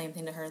did the same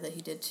thing to her that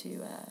he did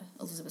to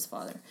Elizabeth's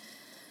father.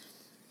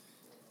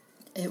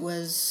 It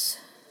was,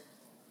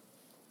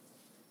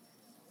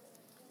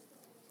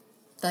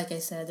 like I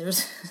said,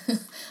 there's a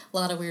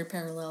lot of weird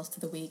parallels to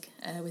the week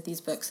with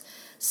these books.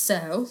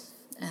 So,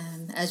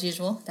 as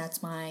usual,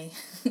 that's my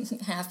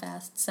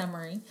half-assed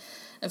summary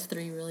of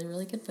 3 really,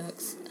 really good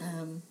books.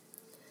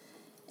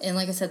 And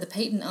like I said, the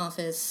Peyton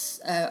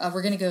office,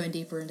 we're going to go in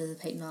deeper into the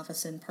Peyton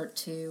office in part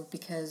 2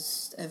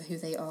 because of who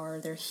they are.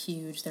 They're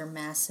huge, they're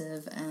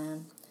massive,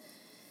 and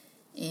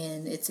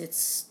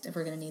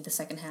we're going to need the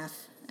second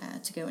half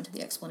to go into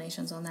the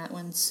explanations on that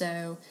one.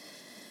 So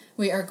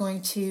we are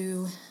going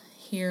to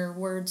hear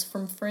words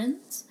from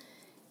friends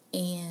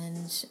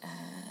and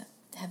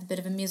have a bit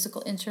of a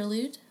musical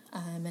interlude.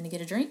 I'm going to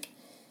get a drink,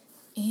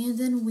 and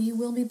then we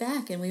will be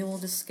back and we will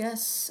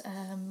discuss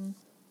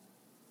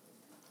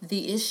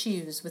the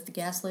issues with the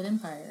Gaslit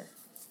Empire.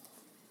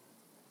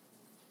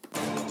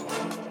 I'm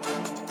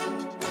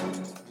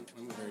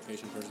a very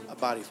patient person. A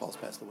body falls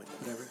past the window.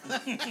 Whatever.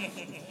 And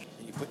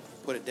you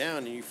put it down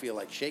and you feel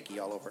like shaky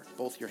all over.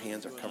 Both your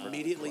hands are covered.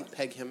 Immediately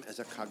peg him as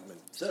a cogman.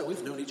 So,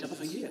 we've known each other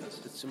for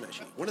years. It's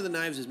Tsumeshi. One of the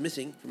knives is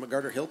missing from a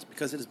garter hilt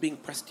because it is being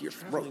pressed to your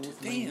throat.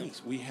 Damn.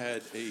 We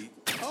had a...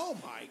 Oh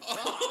my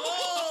God.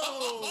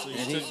 So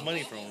you took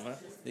money from him, huh?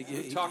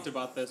 We talked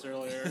about this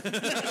earlier.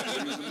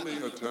 innocently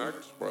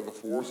attacked by the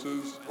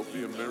forces of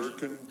the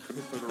American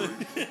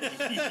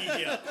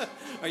Confederation.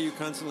 Are you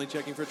constantly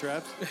checking for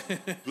traps?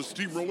 The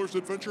Steamrollers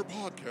Adventure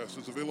Podcast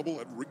is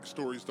available at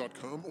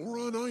rigstories.com or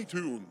on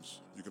iTunes.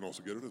 You can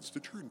also get it at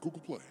Stitcher and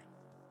Google Play.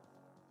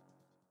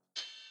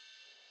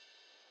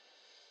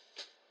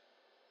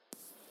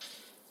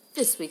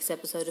 This week's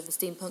episode of the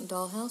Steampunk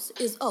Dollhouse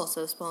is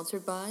also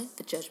sponsored by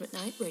the Judgment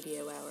Night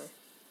Radio Hour.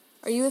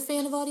 Are you a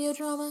fan of audio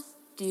drama?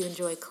 Do you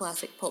enjoy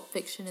classic pulp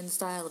fiction in the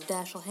style of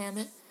Dashiell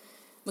Hammett,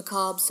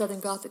 macabre Southern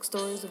Gothic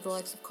stories of the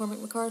likes of Cormac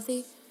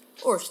McCarthy,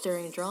 or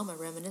stirring drama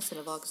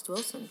reminiscent of August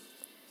Wilson?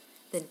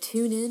 Then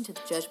tune in to the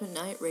Judgment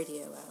Night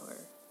Radio Hour.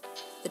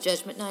 The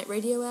Judgment Night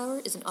Radio Hour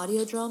is an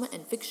audio drama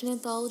and fiction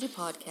anthology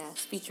podcast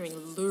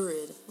featuring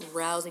lurid,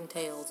 rousing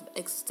tales of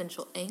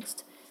existential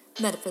angst,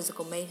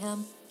 metaphysical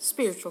mayhem,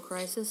 spiritual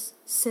crisis,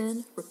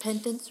 sin,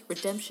 repentance,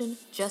 redemption,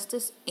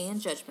 justice,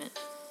 and judgment.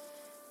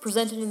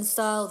 Presented in the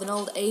style of an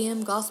old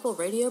AM gospel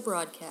radio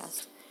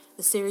broadcast,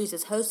 the series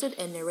is hosted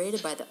and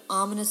narrated by the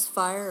ominous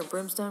fire and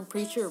brimstone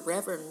preacher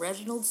Reverend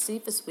Reginald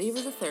Cephas Weaver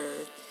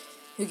III,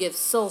 who gives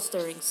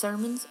soul-stirring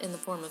sermons in the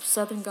form of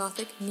Southern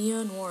Gothic,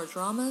 neo-noir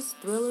dramas,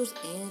 thrillers,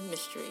 and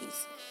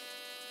mysteries.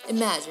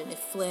 Imagine if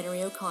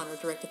Flannery O'Connor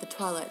directed The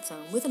Twilight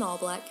Zone with an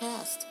all-black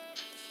cast.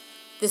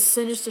 This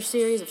sinister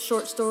series of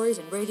short stories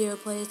and radio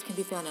plays can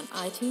be found on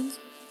iTunes,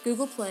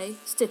 Google Play,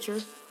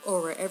 Stitcher,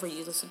 or wherever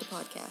you listen to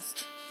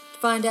podcasts. To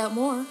find out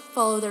more,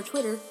 follow their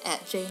Twitter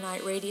at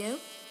JNightRadio,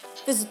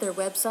 visit their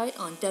website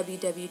on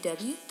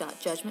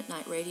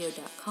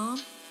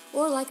www.judgmentnightradio.com,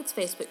 or like its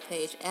Facebook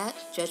page at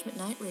Judgment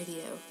Night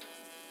Radio.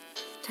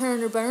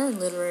 Turn or burn,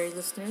 literary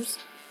listeners,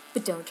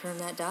 but don't turn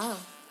that dial.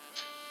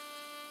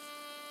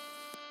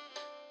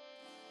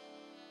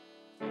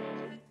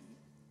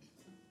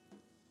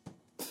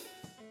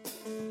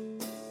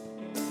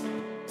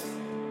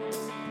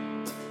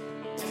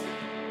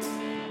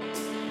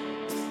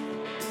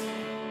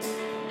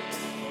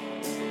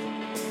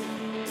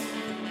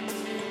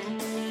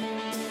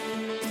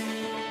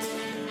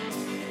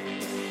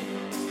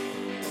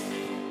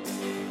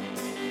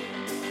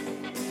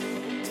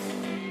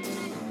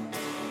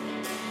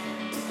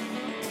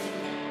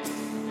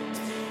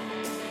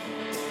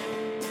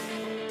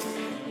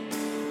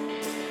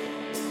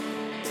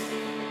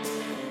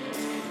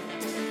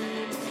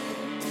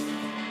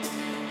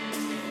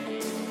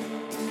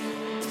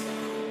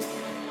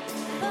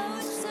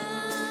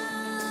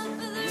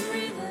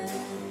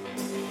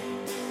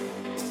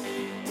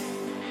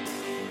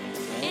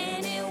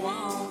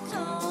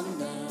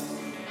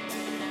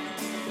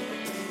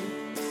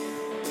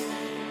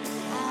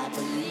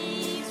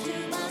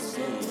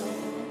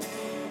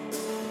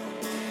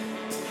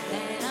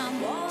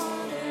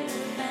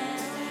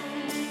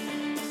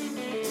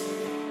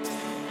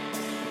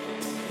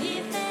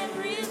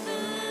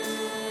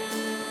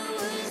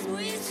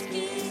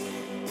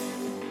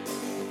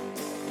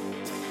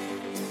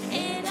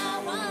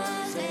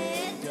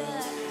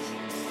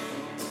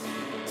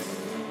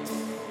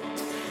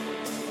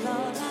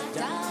 Lord, I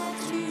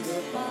dive to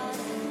the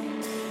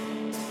bottom.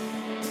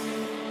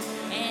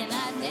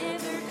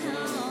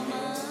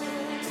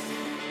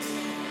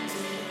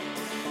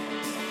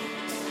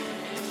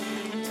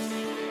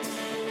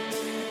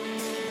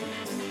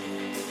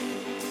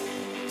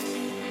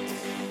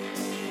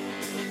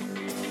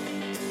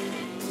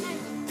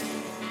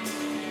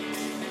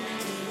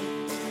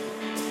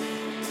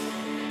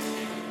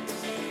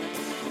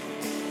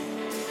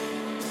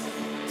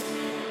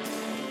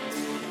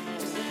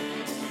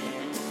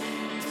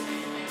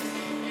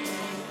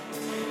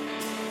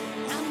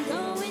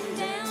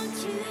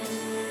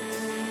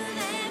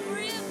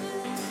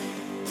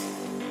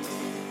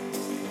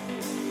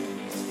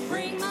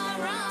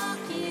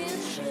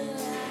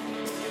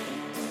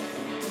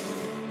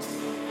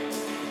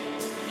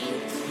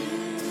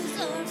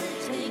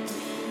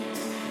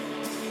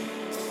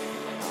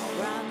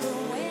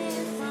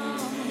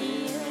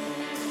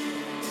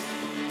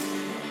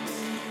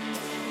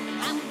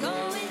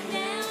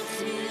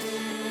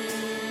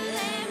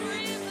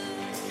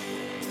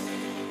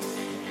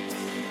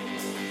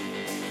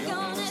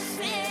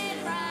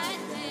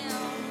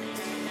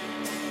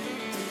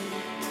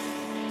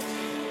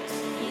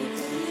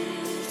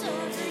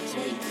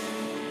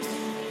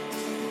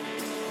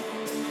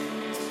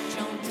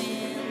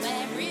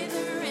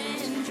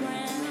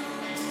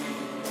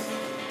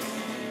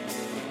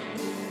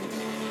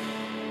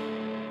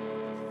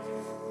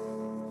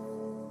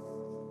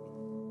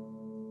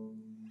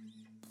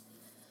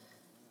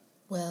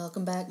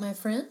 Welcome back, my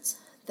friends.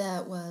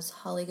 That was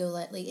Holly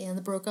Golightly and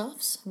the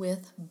Brokoffs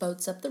with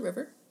Boats Up the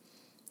River.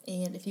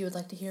 And if you would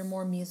like to hear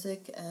more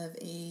music of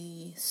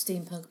a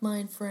steampunk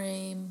mind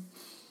frame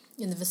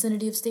in the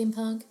vicinity of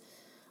steampunk,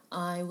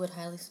 I would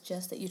highly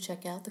suggest that you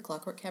check out the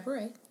Clockwork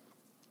Cabaret.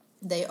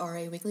 They are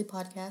a weekly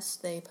podcast.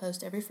 They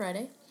post every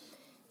Friday.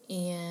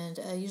 And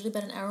usually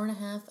about an hour and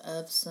a half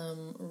of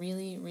some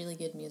really, really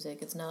good music.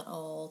 It's not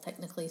all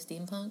technically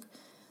steampunk,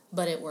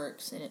 but it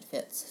works and it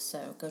fits.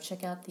 So go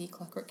check out the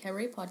Clockwork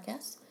Cabaret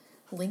podcast.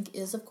 Link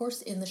is, of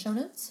course, in the show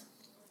notes.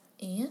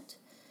 And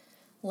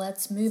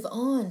let's move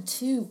on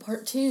to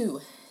part 2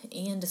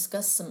 and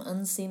discuss some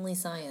unseemly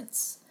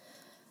science.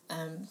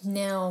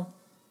 Now,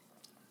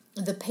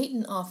 the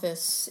Patent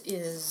Office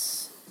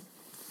is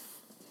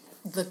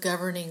the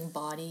governing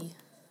body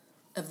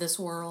of this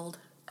world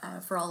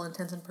for all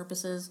intents and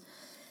purposes.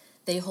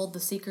 They hold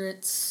the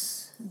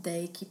secrets.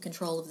 They keep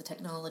control of the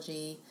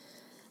technology.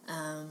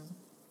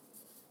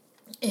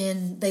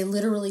 And they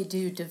literally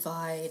do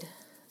divide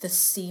the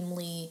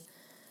seemly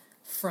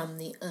from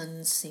the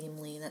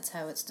unseemly. That's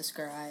how it's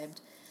described.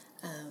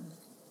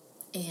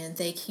 And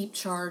they keep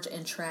charge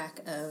and track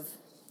of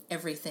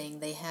everything.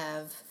 They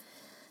have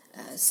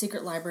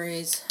secret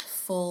libraries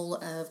full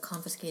of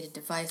confiscated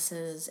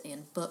devices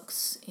and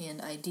books and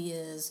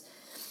ideas.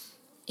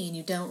 And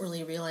you don't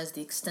really realize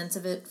the extent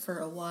of it for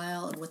a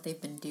while and what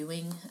they've been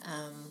doing.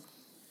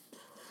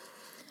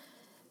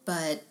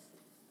 But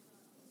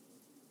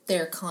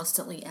they're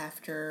constantly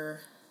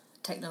after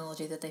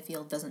technology that they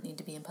feel doesn't need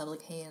to be in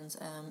public hands.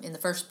 In the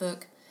first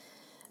book,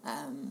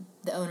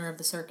 the owner of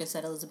the circus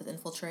that Elizabeth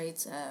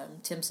infiltrates,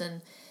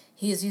 Timson,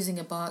 he is using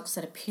a box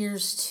that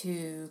appears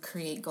to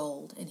create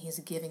gold, and he's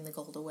giving the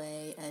gold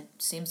away. It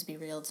seems to be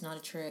real. It's not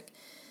a trick.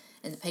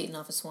 And the Patent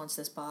Office wants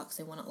this box.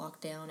 They want it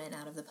locked down and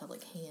out of the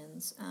public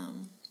hands.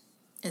 And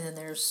then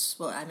there's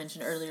what I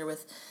mentioned earlier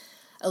with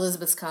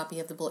Elizabeth's copy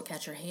of the Bullet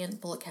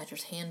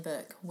Catcher's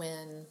Handbook,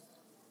 when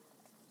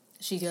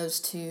she goes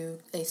to,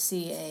 they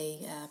see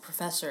a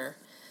professor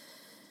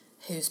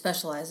who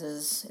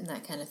specializes in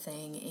that kind of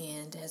thing,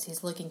 and as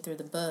he's looking through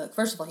the book,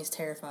 first of all, he's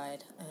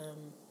terrified,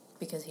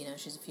 because he knows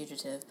she's a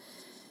fugitive,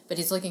 but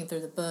he's looking through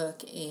the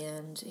book,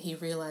 and he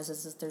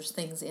realizes that there's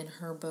things in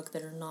her book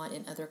that are not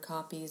in other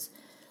copies.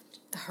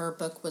 Her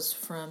book was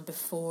from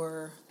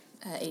before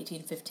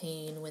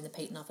 1815, when the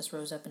Patent Office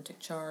rose up and took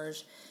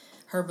charge.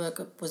 Her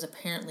book was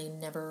apparently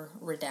never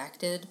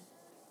redacted.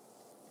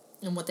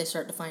 And what they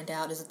start to find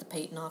out is that the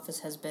Patent Office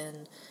has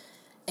been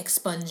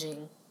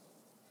expunging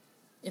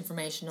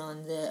information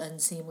on the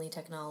unseemly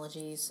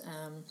technologies.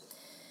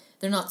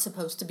 They're not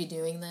supposed to be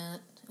doing that,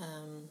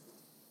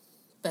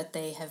 but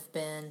they have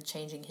been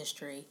changing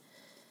history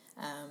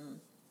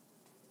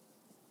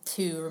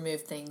to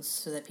remove things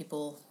so that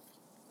people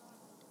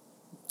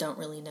don't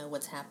really know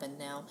what's happened.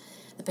 Now,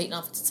 the Patent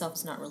Office itself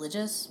is not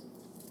religious,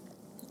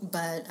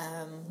 but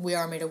we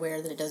are made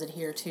aware that it does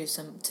adhere to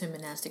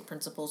monastic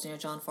principles. You know,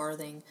 John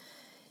Farthing,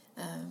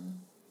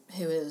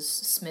 who is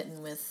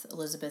smitten with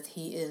Elizabeth,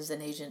 he is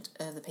an agent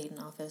of the Patent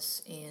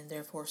Office and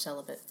therefore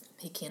celibate.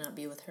 He cannot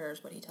be with her,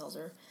 is what he tells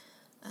her.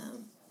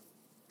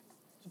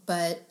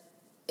 But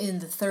in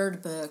the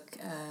third book,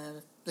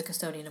 The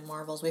Custodian of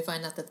Marvels, we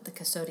find out that the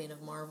Custodian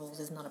of Marvels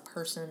is not a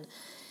person.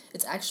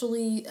 It's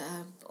actually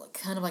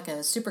kind of like a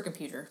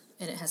supercomputer,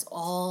 and it has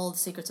all the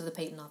secrets of the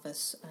Patent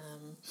Office.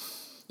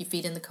 You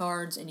feed in the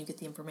cards, and you get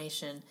the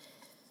information.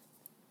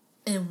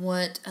 And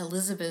what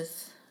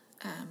Elizabeth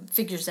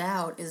figures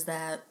out is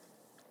that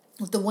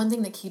the one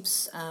thing that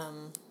keeps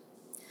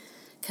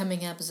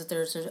coming up is that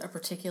there's a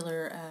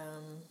particular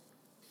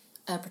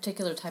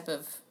type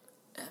of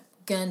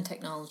gun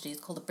technology.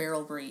 It's called a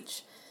barrel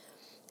breach,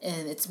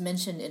 and it's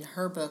mentioned in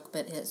her book,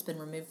 but it's been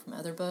removed from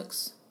other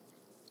books.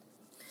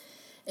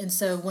 And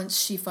so once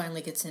she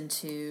finally gets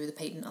into the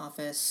Patent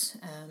Office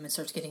and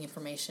starts getting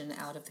information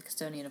out of the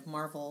Custodian of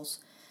Marvels,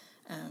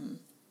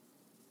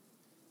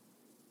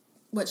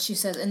 what she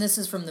says, and this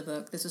is from the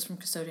book, this is from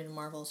Custodian of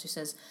Marvels, she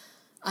says,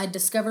 "I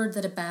discovered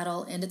that a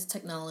battle and its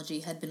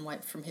technology had been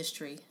wiped from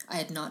history. I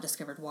had not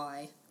discovered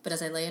why, but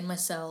as I lay in my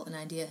cell, an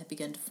idea had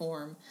begun to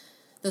form.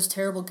 Those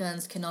terrible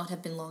guns cannot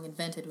have been long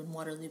invented when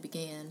Waterloo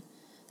began.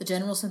 The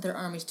generals sent their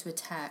armies to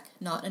attack,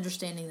 not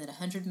understanding that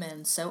 100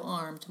 men so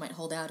armed might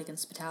hold out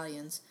against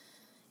battalions.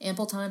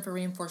 Ample time for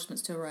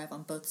reinforcements to arrive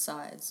on both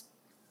sides.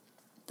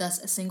 Thus,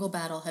 a single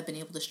battle had been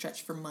able to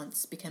stretch for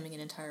months, becoming an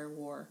entire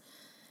war.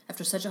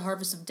 After such a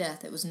harvest of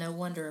death, it was no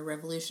wonder a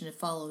revolution had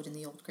followed in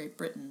the old Great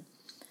Britain.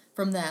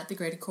 From that, the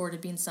Great Accord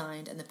had been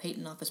signed and the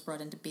Patent Office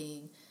brought into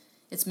being,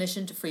 its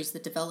mission to freeze the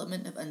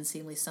development of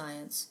unseemly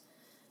science.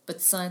 But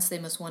the science they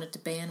most wanted to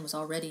ban was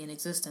already in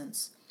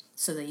existence,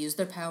 so they used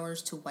their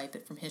powers to wipe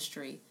it from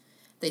history.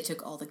 They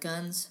took all the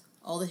guns,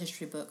 all the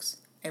history books,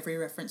 every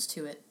reference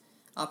to it.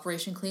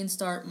 Operation Clean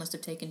Start must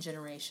have taken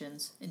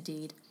generations.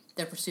 Indeed,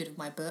 their pursuit of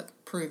my book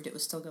proved it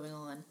was still going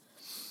on."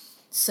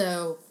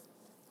 So,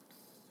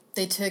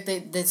 they took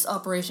this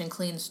Operation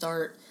Clean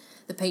Start.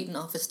 The Patent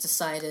Office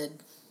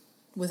decided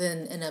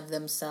within and of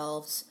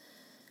themselves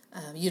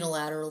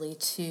unilaterally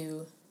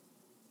to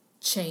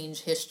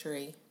change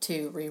history,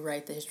 to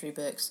rewrite the history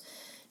books,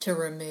 to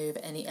remove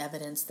any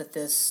evidence that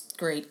this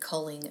great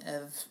culling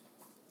of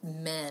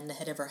men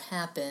had ever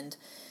happened.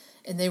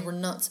 And they were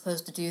not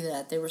supposed to do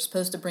that. They were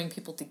supposed to bring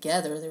people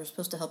together. They were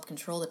supposed to help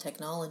control the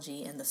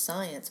technology and the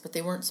science, but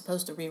they weren't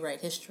supposed to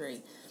rewrite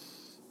history.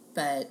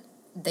 But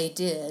they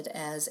did,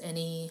 as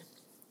any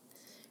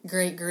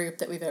great group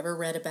that we've ever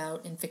read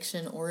about in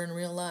fiction or in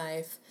real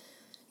life.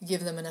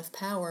 Give them enough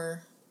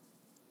power,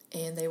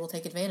 and they will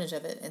take advantage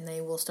of it, and they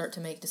will start to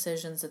make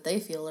decisions that they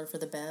feel are for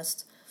the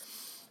best,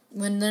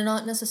 when they're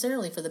not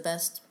necessarily for the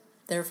best.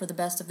 They're for the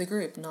best of the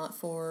group, not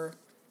for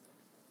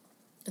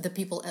the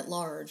people at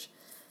large.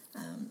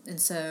 And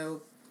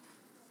so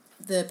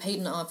the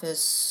patent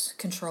office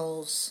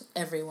controls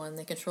everyone.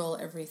 They control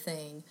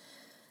everything,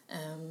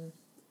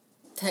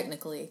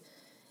 technically.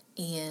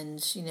 And,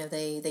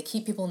 they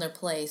keep people in their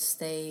place.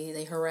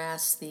 They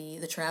harass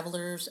the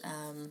travelers.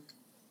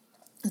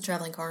 The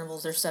traveling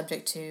carnivals, they're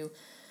subject to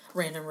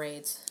random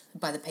raids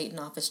by the patent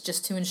office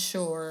just to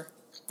ensure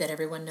that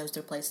everyone knows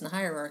their place in the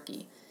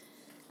hierarchy.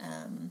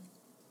 And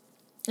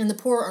the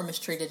poor are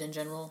mistreated in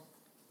general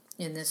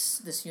in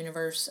this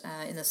universe.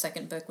 In the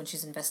second book, when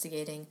she's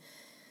investigating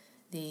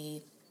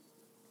the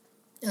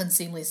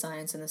unseemly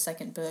science in the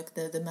second book,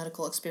 the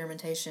medical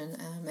experimentation,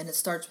 and it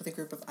starts with a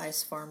group of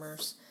ice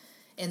farmers.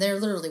 And they're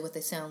literally what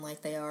they sound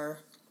like. They are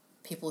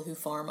people who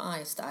farm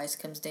ice. The ice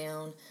comes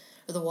down,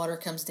 or the water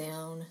comes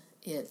down.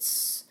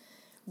 It's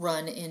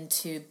run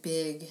into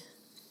big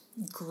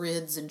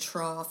grids and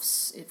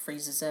troughs. It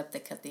freezes up. They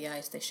cut the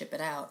ice. They ship it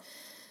out.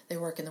 They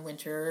work in the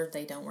winter.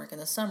 They don't work in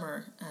the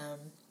summer.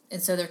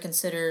 And so they're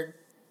considered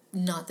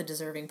not the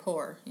deserving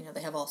poor.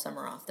 They have all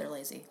summer off. They're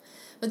lazy.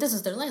 But this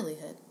is their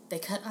livelihood. They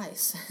cut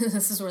ice.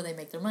 This is where they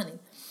make their money.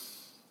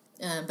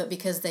 But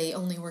because they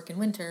only work in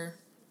winter,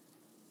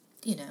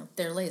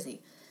 they're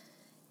lazy.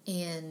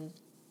 And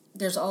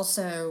there's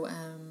also,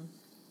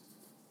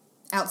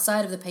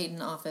 outside of the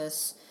patent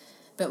office,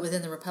 but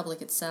within the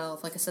Republic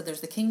itself, like I said,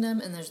 there's the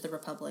kingdom and there's the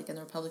Republic. And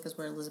the Republic is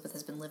where Elizabeth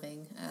has been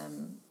living,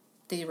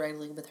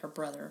 theoretically with her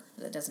brother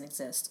that doesn't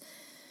exist.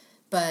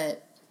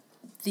 But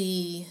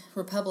the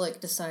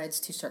Republic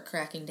decides to start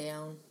cracking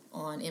down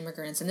on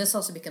immigrants, and this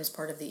also becomes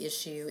part of the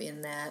issue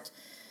in that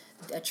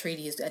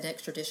an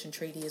extradition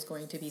treaty is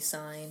going to be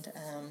signed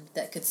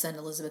that could send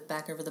Elizabeth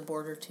back over the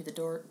border to the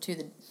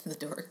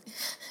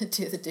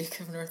Duke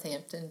of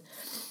Northampton.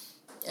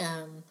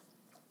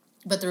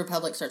 But the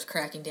Republic starts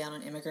cracking down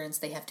on immigrants.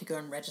 They have to go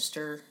and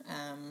register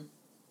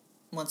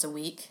once a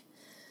week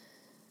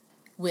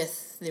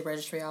with the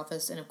registry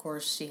office, and of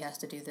course she has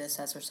to do this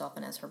as herself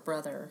and as her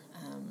brother,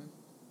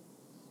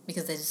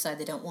 because they decide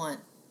they don't want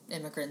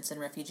immigrants and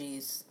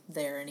refugees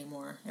there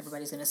anymore.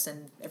 Everybody's going to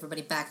send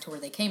everybody back to where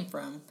they came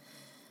from.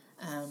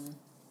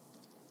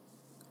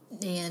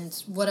 And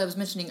what I was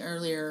mentioning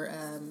earlier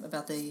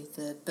about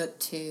the book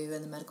 2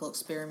 and the medical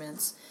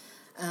experiments,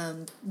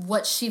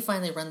 what she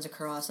finally runs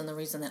across, and the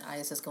reason that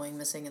ice is going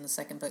missing in the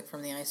second book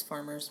from the ice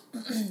farmers,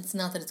 it's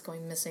not that it's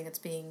going missing, it's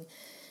being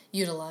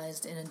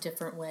utilized in a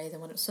different way than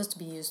what it was supposed to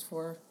be used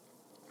for.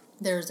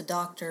 There's a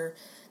doctor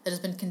that has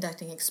been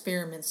conducting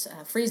experiments,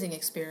 freezing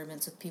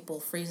experiments with people,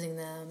 freezing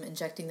them,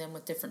 injecting them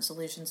with different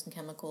solutions and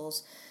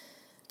chemicals,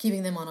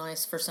 keeping them on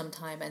ice for some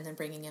time, and then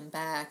bringing them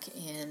back.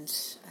 And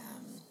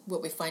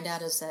what we find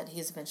out is that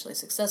he's eventually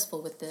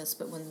successful with this,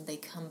 but when they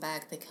come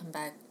back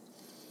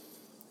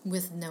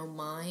with no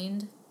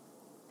mind.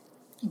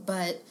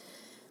 But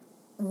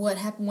what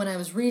happened when I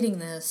was reading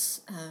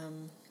this,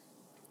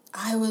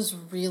 I was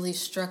really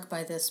struck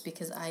by this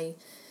because I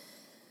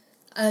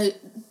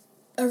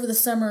over the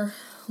summer,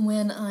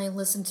 when I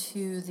listened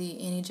to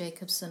the Annie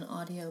Jacobson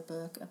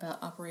audiobook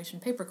about Operation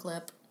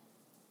Paperclip,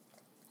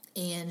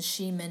 and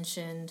she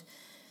mentioned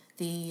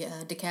the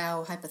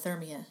Dachau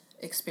hypothermia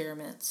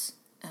experiments,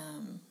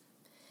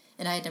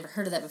 and I had never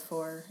heard of that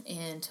before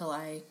until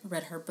I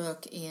read her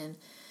book, and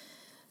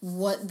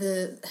they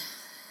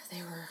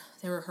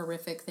were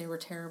horrific, they were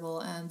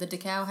terrible. The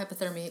Dachau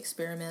hypothermia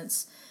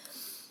experiments,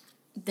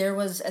 there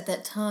was, at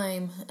that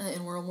time,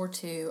 in World War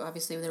II,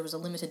 obviously there was a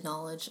limited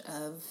knowledge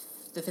of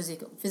the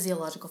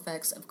physiological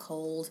effects of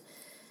cold,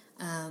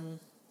 and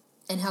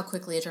how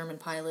quickly a German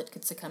pilot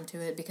could succumb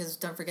to it, because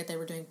don't forget they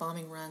were doing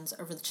bombing runs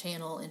over the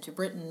Channel into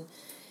Britain.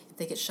 If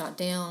they get shot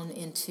down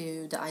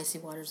into the icy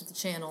waters of the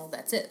Channel,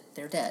 that's it,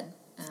 they're dead.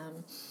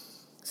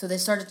 So they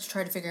started to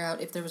try to figure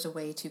out if there was a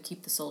way to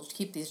keep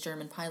these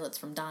German pilots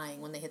from dying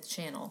when they hit the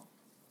Channel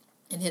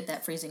and hit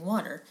that freezing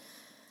water.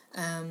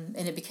 And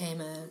it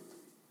became a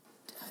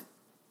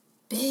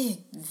big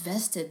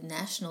vested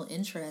national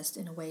interest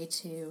in a way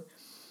to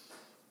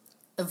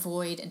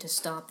avoid and to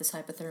stop this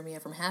hypothermia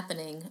from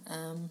happening.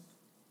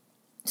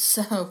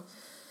 So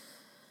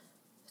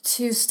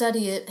to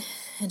study it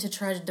and to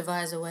try to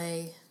devise a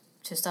way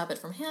to stop it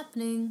from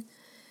happening,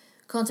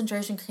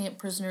 concentration camp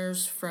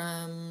prisoners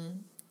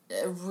from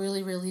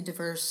really, really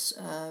diverse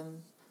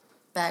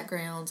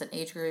backgrounds and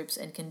age groups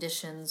and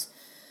conditions,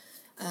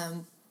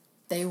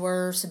 they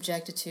were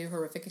subjected to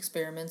horrific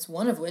experiments,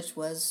 one of which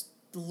was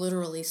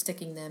literally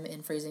sticking them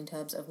in freezing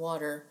tubs of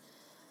water.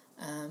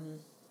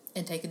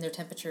 and taking their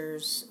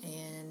temperatures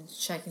and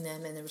checking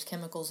them, and there was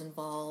chemicals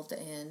involved,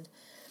 and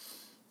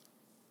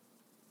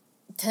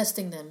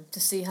testing them to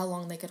see how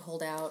long they could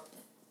hold out,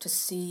 to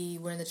see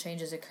when the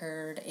changes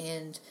occurred.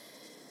 And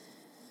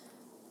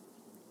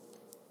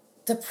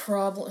the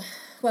problem,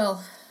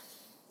 well,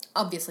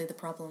 obviously the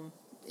problem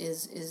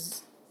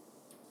is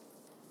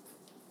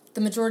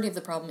the majority of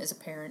the problem is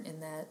apparent in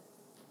that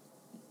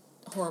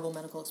horrible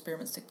medical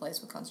experiments took place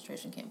with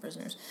concentration camp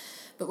prisoners.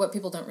 But what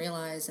people don't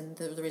realize, and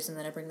the reason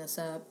that I bring this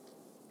up,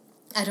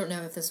 I don't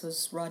know if this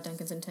was Rod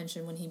Duncan's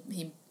intention when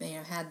he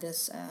had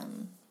this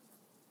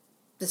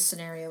this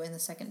scenario in the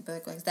second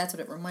book. Like, that's what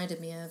it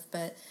reminded me of.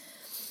 But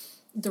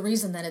the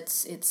reason that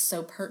it's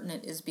so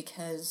pertinent is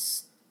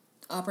because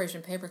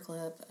Operation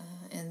Paperclip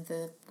and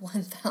the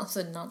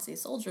 1,000 Nazi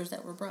soldiers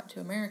that were brought to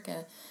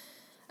America,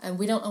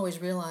 we don't always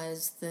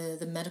realize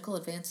the medical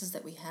advances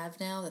that we have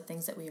now, the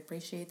things that we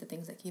appreciate, the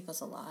things that keep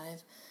us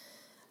alive,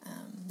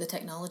 the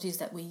technologies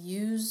that we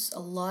use. A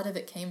lot of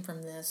it came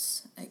from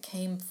this. It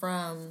came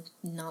from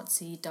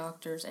Nazi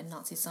doctors and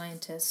Nazi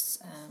scientists.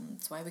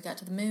 It's why we got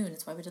to the moon.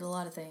 It's why we did a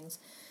lot of things,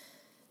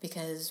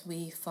 because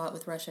we fought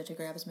with Russia to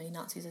grab as many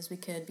Nazis as we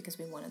could because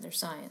we wanted their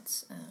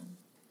science.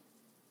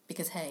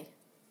 Because, hey,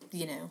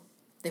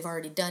 they've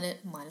already done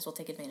it, might as well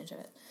take advantage of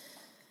it.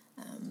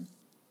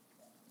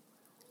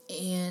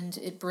 And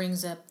it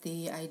brings up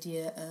the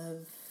idea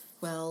of,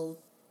 well,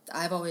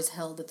 I've always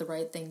held that the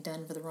right thing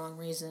done for the wrong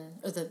reason,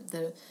 or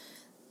the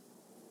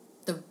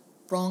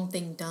wrong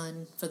thing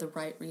done for the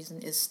right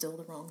reason is still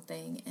the wrong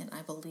thing. And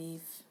I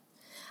believe,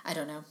 I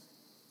don't know,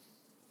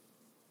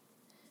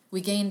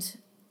 we gained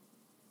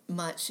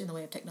much in the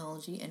way of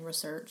technology and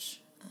research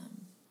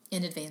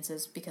and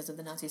advances because of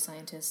the Nazi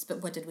scientists,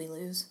 but what did we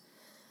lose?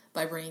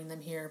 By bringing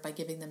them here, by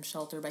giving them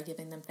shelter, by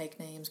giving them fake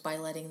names, by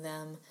letting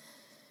them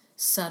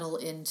settle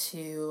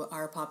into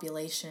our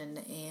population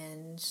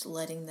and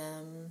letting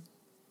them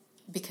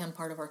become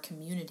part of our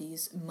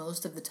communities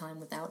most of the time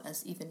without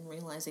us even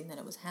realizing that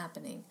it was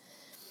happening.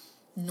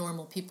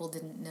 Normal people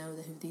didn't know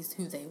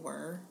who they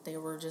were. They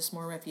were just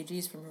more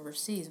refugees from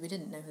overseas. We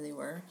didn't know who they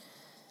were.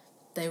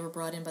 They were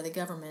brought in by the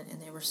government, and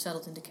they were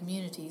settled into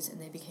communities,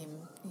 and they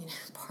became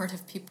part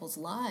of people's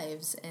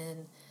lives.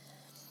 And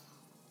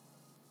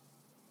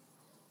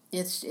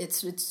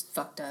it's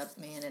fucked up,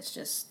 man.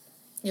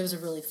 It was a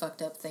really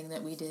fucked up thing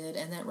that we did,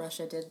 and that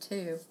Russia did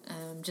too,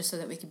 just so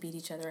that we could beat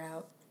each other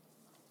out.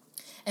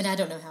 And I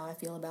don't know how I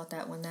feel about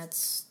that one.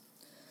 That's,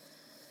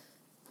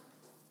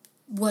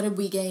 what did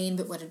we gain,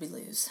 but what did we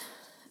lose?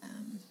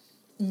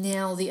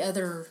 Now,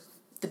 the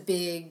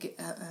big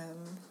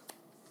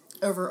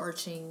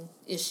overarching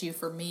issue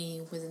for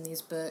me within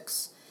these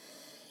books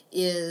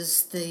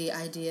is the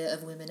idea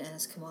of women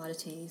as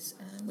commodities,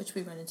 which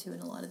we run into in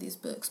a lot of these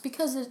books,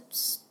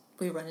 because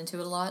we run into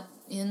it a lot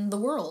in the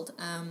world.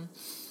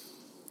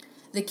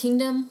 The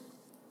kingdom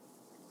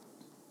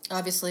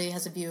obviously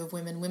has a view of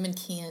women. Women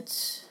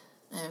can't...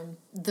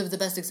 the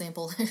best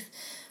example,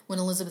 when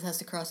Elizabeth has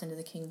to cross into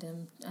the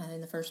kingdom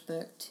in the first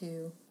book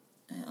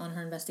on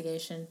her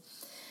investigation,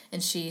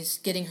 and she's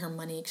getting her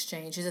money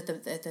exchange. She's at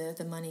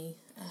the money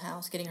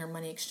house getting her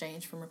money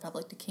exchange from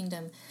Republic to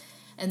Kingdom,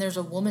 and there's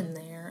a woman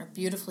there, a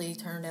beautifully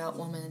turned out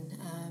woman,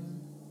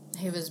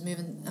 who was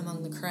moving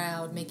among the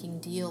crowd, making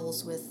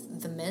deals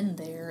with the men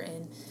there,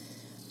 and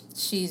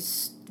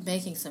she's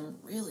making some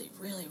really,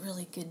 really,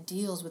 really good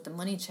deals with the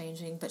money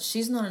changing, but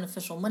she's not an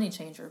official money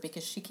changer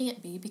because she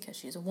can't be, because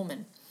she's a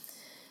woman.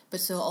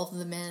 But so all of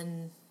the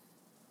men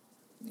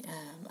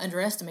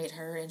underestimate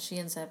her, and she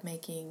ends up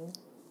making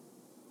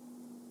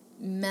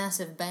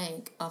massive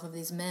bank off of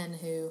these men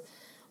who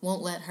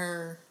won't let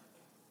her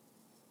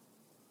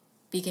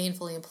be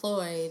gainfully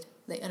employed.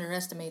 They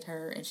underestimate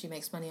her, and she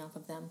makes money off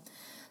of them.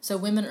 So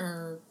women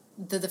are...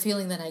 The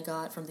feeling that I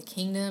got from the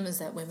kingdom is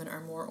that women are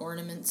more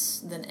ornaments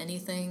than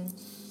anything.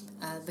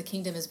 The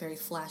kingdom is very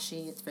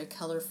flashy. It's very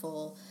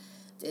colorful.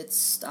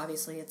 It's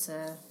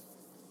a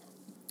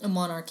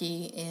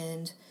monarchy,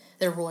 and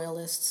they're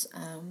royalists.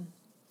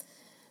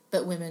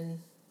 But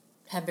women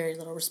have very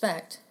little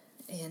respect.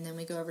 And then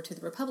we go over to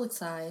the Republic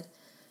side,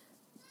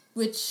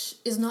 which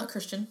is not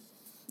Christian.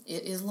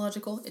 It is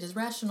logical. It is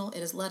rational. It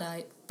is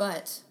Luddite.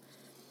 But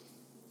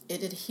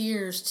it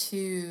adheres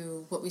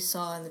to what we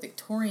saw in the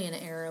Victorian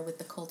era with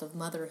the cult of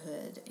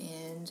motherhood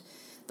and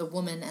the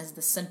woman as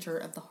the center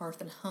of the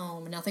hearth and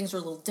home. Now, things are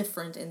a little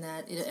different in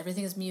that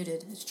everything is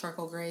muted. It's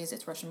charcoal grays,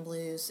 it's Russian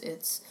blues,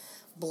 it's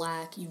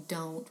black. You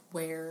don't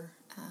wear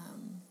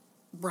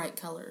bright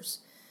colors.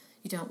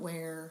 You don't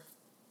wear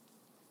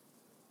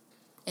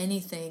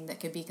anything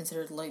that could be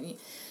considered like...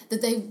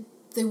 That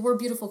they wore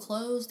beautiful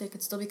clothes. They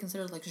could still be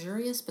considered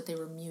luxurious, but they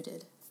were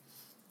muted.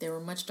 They were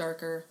much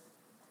darker.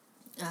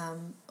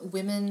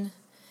 Women,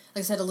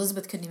 like I said,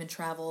 Elizabeth couldn't even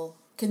travel,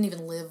 couldn't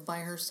even live by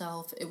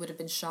herself. It would have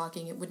been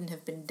shocking. It wouldn't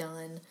have been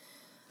done.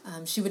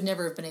 She would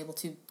never have been able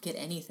to get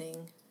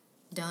anything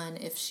done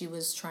if she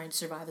was trying to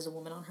survive as a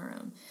woman on her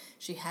own.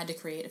 She had to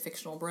create a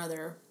fictional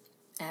brother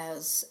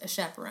as a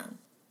chaperone.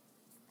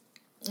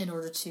 in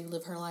order to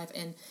live her life.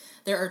 And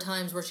there are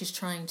times where she's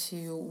trying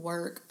to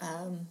work,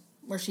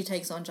 where she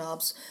takes on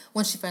jobs,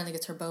 once she finally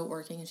gets her boat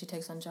working, and she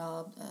takes on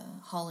job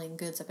hauling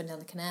goods up and down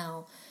the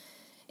canal.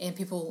 And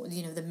people,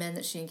 the men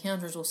that she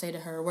encounters will say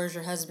to her, "Where's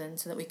your husband?"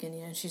 So that we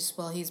can, she's,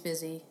 "Well, he's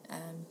busy.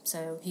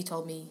 So he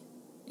told me,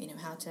 he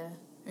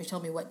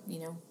told me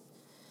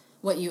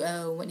what you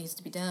owe, what needs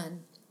to be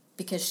done."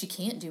 Because she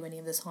can't do any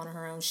of this on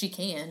her own. She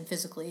can,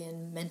 physically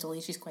and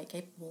mentally, she's quite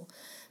capable.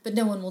 But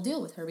no one will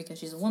deal with her because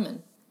she's a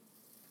woman.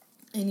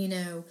 And,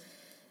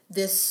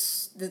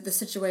 the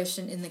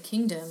situation in the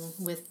kingdom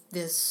with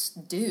this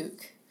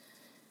duke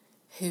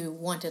who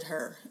wanted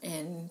her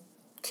and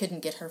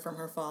couldn't get her from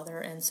her father,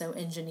 and so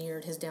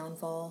engineered his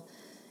downfall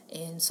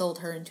and sold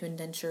her into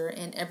indenture.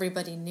 And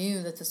everybody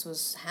knew that this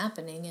was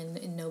happening,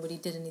 and nobody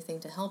did anything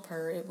to help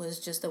her. It was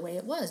just the way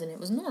it was, and it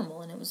was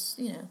normal, and it was,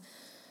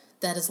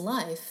 that is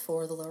life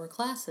for the lower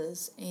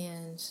classes.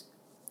 And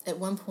at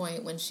one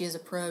point, when she is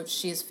approached,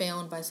 she is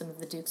found by some of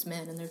the Duke's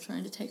men, and they're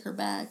trying to take her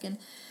back. And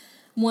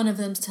one of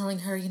them's telling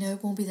her,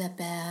 it won't be that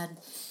bad.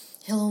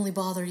 He'll only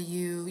bother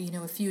you,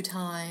 a few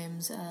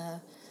times.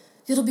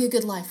 It'll be a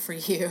good life for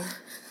you.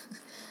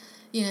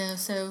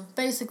 So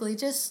basically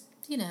just,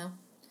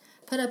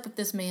 put up with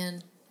this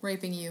man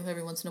raping you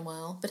every once in a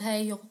while. But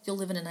hey, you'll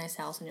live in a nice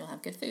house and you'll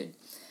have good food.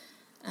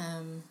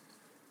 And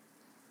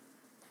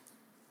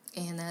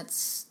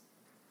that's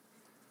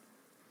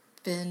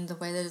been the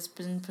way that it's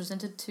been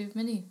presented to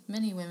many,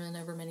 many women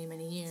over many,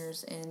 many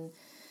years. And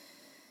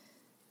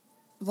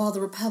while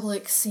the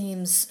Republic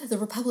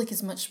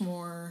is much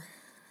more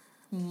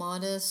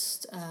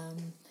modest,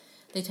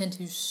 they tend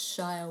to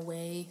shy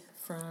away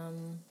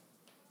from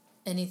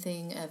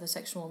anything of a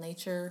sexual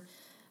nature,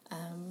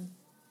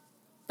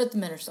 but the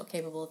men are still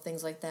capable of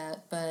things like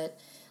that. But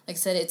like I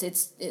said,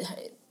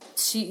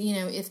 she,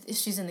 if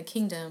she's in the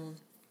kingdom,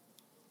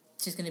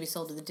 she's going to be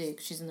sold to the Duke.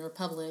 She's in the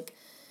Republic,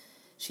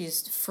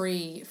 she's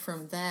free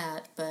from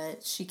that,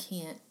 but she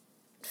can't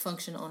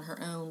function on her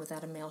own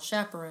without a male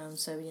chaperone.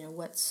 So,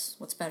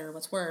 what's better,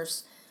 what's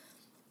worse?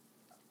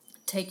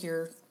 Take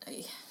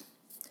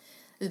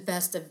the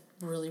best of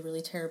really,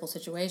 really terrible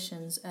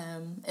situations.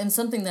 And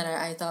something that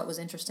I thought was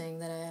interesting,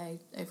 that I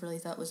really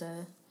thought was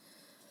a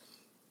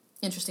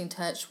interesting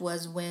touch,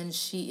 was when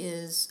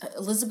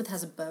Elizabeth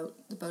has a boat.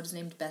 The boat is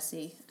named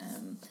Bessie.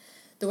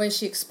 The way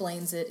she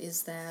explains it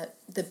is that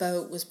the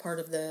boat was part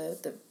of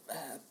the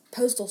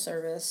postal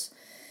service,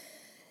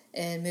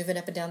 and moving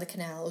up and down the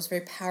canal. It was a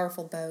very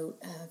powerful boat,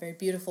 a very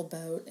beautiful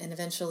boat, and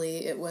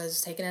eventually it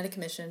was taken out of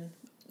commission,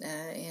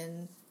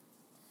 and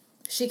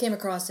she came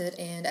across it,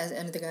 and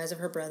under the guise of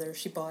her brother,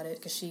 she bought it,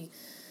 because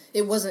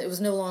it was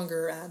no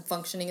longer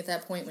functioning at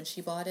that point when she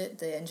bought it.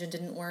 The engine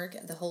didn't work.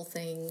 The whole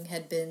thing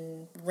had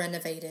been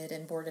renovated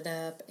and boarded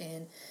up,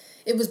 and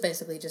it was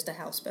basically just a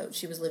houseboat.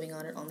 She was living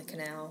on it on the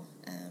canal.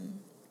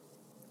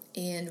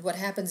 And what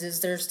happens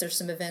is there's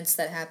some events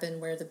that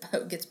happen where the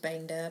boat gets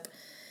banged up,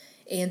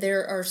 and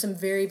there are some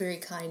very, very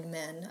kind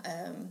men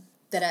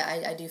that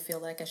I do feel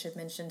like I should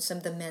mention. Some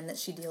of the men that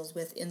she deals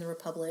with in the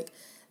Republic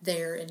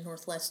there in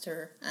North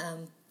Leicester.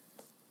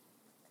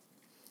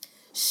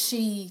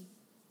 She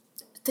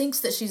thinks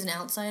that she's an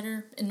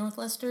outsider in North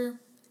Leicester,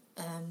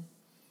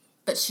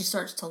 but she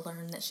starts to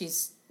learn that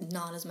she's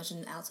not as much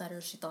an outsider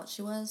as she thought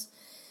she was,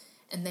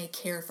 and they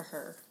care for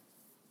her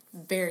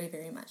very,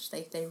 very much.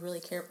 They really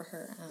care for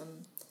her.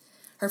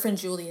 Her friend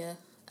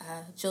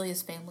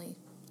Julia's family,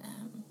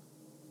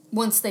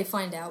 once they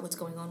find out what's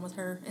going on with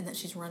her and that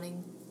she's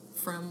running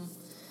from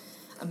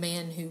a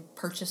man who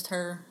purchased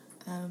her,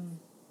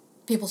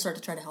 people start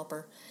to try to help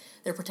her.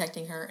 They're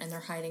protecting her, and they're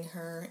hiding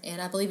her.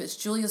 And I believe it's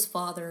Julia's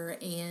father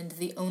and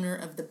the owner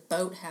of the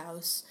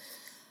boathouse,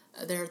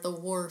 they're at the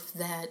wharf,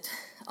 that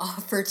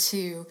offer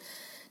to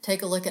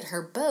take a look at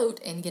her boat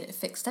and get it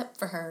fixed up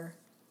for her.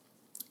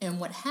 And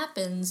what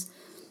happens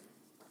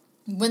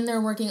when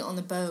they're working on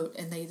the boat,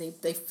 and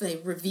they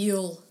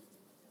reveal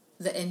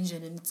the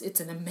engine, and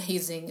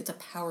it's a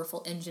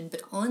powerful engine,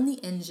 but on the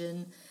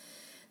engine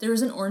there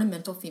is an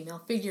ornamental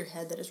female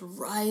figurehead that is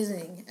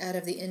rising out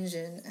of the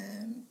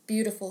engine.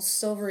 Beautiful,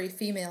 silvery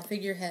female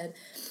figurehead.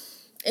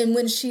 And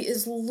when she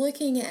is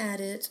looking at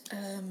it,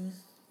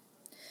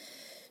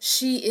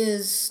 she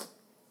is,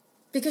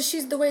 because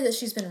she's the way that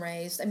she's been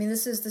raised. I mean,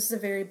 this is a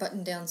very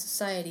buttoned down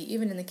society.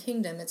 Even in the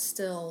kingdom, it's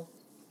still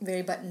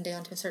very buttoned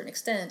down to a certain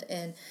extent.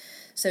 And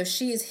so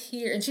she is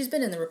here, and she's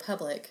been in the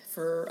Republic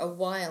for a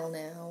while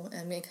now,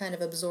 and they kind of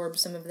absorbed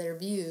some of their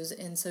views.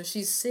 And so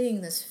she's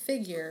seeing this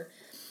figure,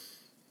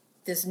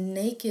 this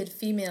naked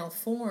female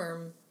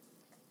form,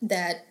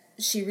 that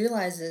she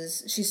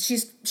realizes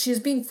she's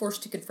being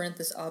forced to confront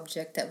this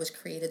object that was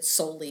created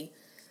solely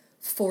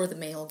for the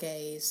male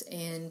gaze.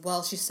 And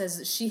while she says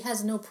that she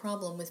has no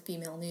problem with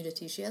female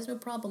nudity, she has no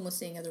problem with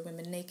seeing other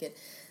women naked,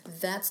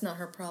 that's not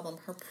her problem.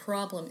 Her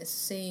problem is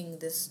seeing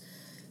this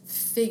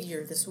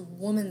figure, this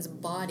woman's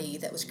body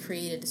that was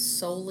created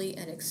solely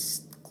and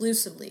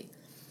exclusively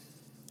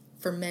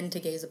for men to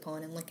gaze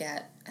upon and look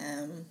at.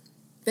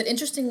 But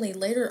interestingly,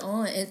 later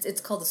on, it's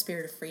called the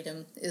Spirit of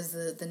Freedom is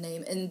the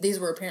name, and these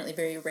were apparently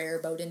very rare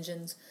boat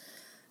engines.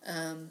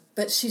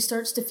 But she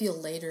starts to feel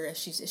later as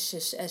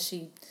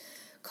she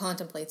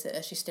contemplates it,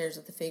 as she stares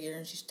at the figure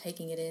and she's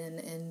taking it in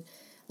and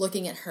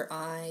looking at her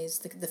eyes,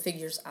 the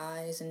figure's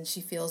eyes, and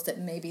she feels that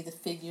maybe the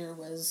figure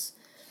was,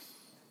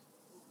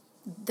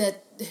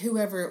 that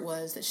whoever it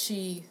was, that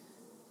she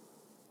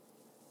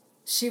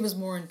was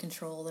more in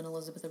control than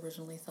Elizabeth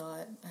originally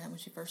thought when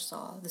she first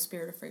saw the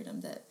Spirit of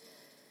Freedom, that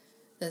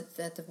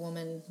the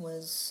woman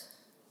was,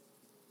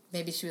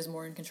 maybe she was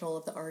more in control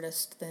of the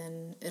artist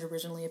than it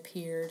originally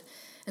appeared.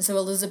 And so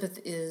Elizabeth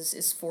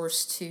is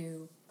forced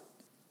to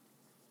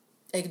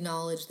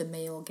acknowledge the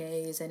male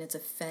gaze and its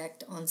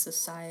effect on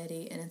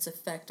society and its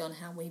effect on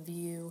how we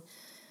view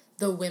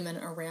the women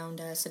around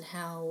us, and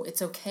how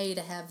it's okay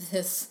to have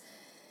this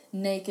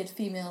naked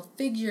female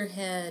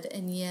figurehead,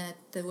 and yet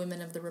the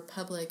women of the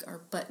Republic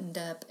are buttoned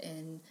up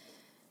and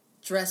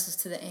dresses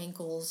to the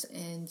ankles,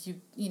 and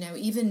you know,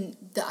 even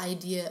the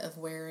idea of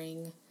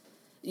wearing,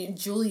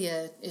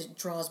 Julia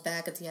draws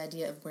back at the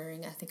idea of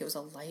wearing, I think it was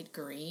a light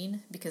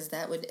green, because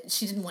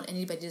she didn't want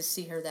anybody to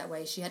see her that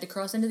way. She had to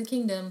cross into the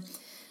kingdom,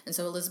 and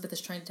so Elizabeth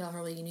is trying to tell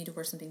her, well, you need to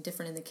wear something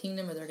different in the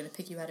kingdom or they're going to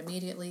pick you out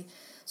immediately.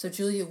 So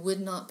Julia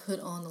would not put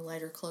on the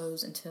lighter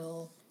clothes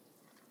until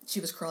she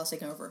was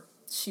crossing over.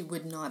 She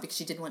would not, because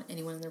she didn't want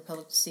anyone in the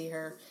Republic to see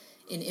her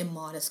in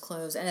immodest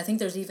clothes. And I think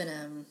there's even,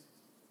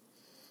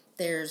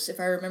 if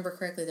I remember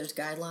correctly, there's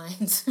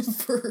guidelines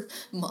for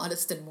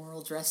modest and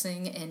moral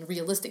dressing and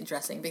realistic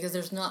dressing, because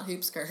there's not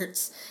hoop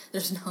skirts.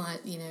 There's not,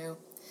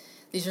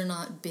 these are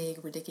not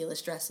big,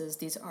 ridiculous dresses.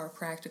 These are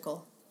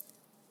practical.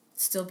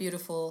 Still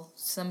beautiful.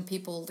 Some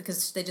people,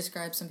 because they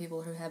describe some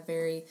people who have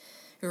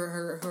who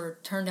are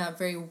turned out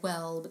very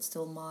well, but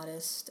still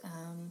modest.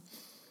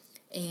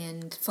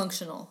 And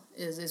functional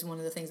is one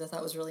of the things I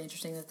thought was really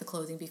interesting, that the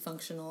clothing be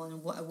functional and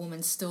a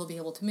woman still be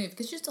able to move,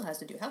 because she still has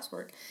to do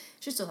housework,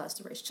 she still has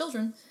to raise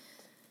children,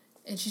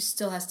 and she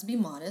still has to be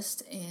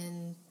modest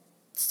and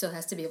still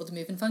has to be able to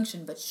move and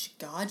function, but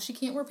she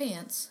can't wear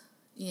pants,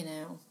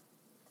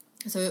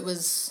 So it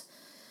was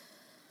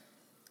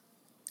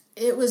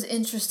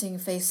interesting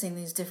facing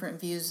these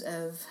different views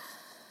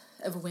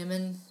of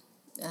women,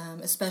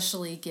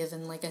 especially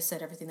given, like I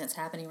said, everything that's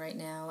happening right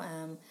now.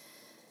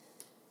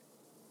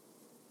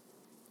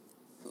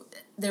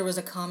 There was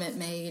a comment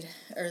made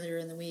earlier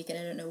in the week, and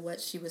I don't know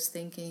what she was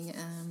thinking.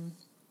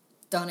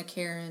 Donna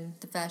Karan,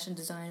 the fashion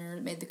designer,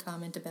 made the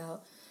comment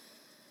about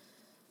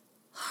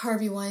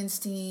Harvey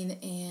Weinstein,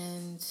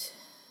 and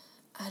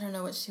I don't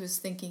know what she was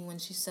thinking when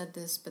she said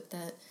this, but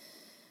that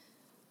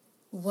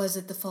was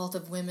it the fault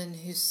of women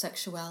whose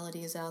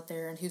sexuality is out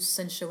there and whose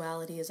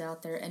sensuality is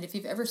out there? And if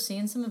you've ever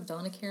seen some of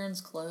Donna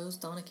Karan's clothes,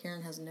 Donna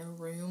Karan has no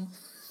room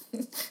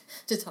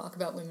to talk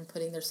about women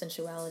putting their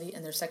sensuality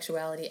and their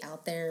sexuality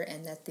out there,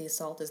 and that the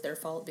assault is their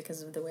fault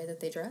because of the way that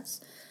they dress.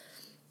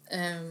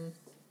 And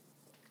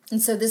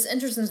so this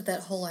enters into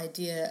that whole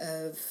idea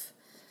of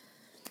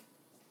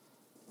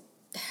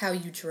how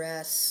you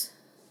dress.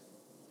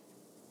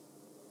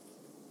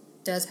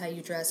 Does how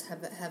you dress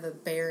have a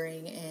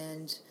bearing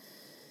and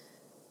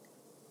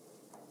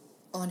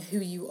on who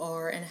you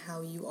are and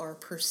how you are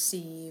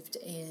perceived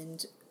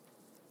and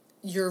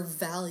your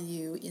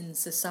value in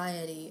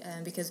society?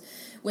 Because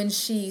when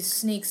she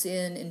sneaks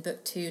in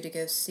book 2 to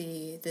go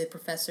see the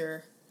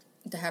professor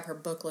to have her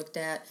book looked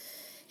at,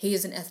 he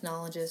is an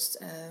ethnologist.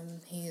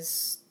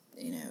 It's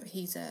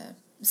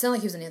not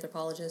like he was an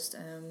anthropologist.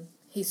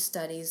 He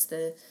studies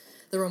the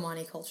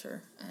Romani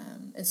culture.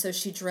 And so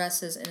she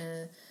dresses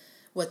in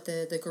what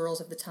the girls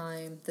of the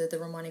time, the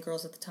Romani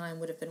girls at the time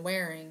would have been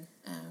wearing,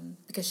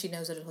 because she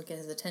knows that it'll get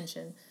his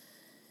attention.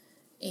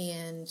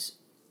 And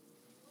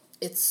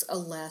it's a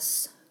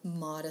less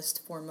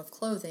modest form of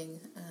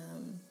clothing.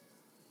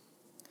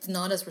 It's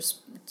not as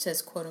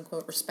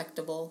quote-unquote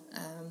respectable.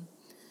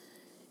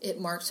 It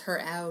marks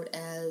her out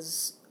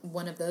as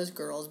one of those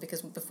girls,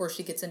 because before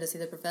she gets in to see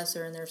the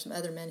professor, and there are some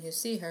other men who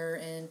see her,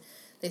 and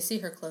they see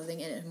her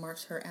clothing, and it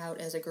marks her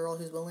out as a girl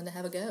who's willing to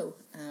have a go.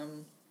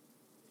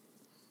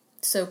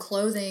 So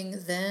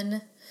clothing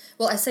then,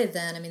 well, I say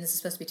then, I mean, this is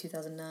supposed to be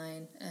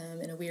 2009,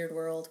 in a weird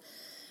world,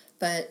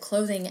 but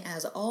clothing,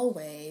 as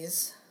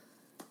always,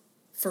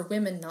 for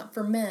women, not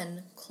for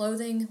men,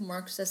 clothing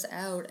marks us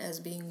out as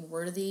being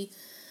worthy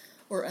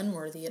or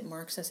unworthy. It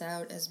marks us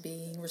out as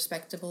being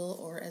respectable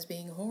or as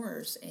being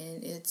whores,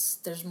 and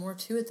there's more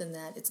to it than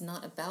that. It's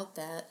not about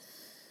that.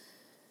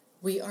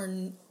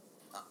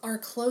 Our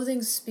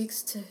clothing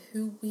speaks to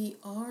who we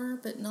are,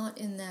 but not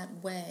in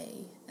that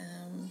way.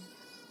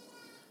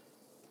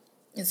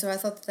 And so I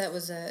thought that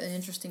was an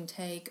interesting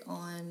take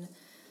on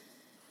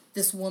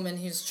this woman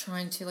who's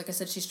trying to, like I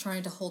said, she's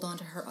trying to hold on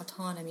to her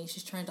autonomy.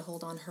 She's trying to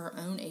hold on her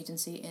own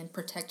agency and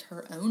protect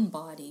her own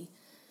body.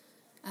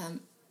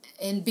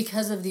 And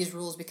because of these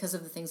rules, because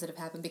of the things that have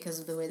happened, because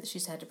of the way that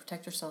she's had to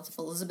protect herself,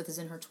 Elizabeth is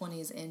in her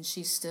 20s and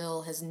she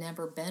still has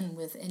never been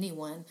with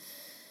anyone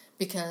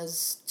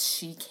because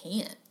she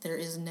can't. There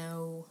is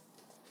no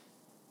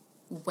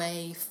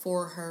way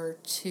for her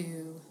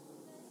to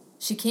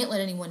she can't let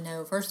anyone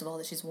know, first of all,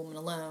 that she's a woman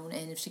alone,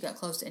 and if she got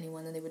close to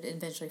anyone, then they would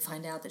eventually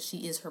find out that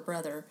she is her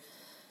brother.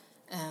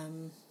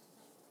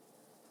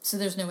 So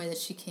there's no way that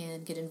she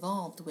can get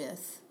involved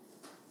with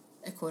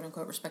a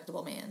quote-unquote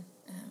respectable man.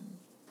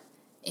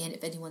 And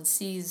if anyone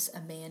sees a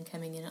man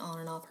coming in on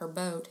and off her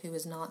boat who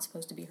is not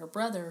supposed to be her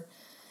brother,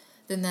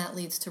 then that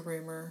leads to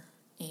rumor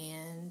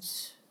and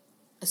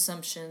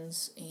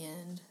assumptions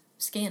and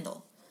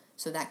scandal.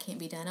 So that can't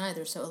be done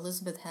either. So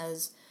Elizabeth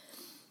has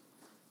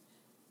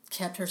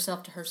kept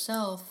herself to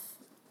herself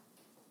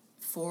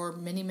for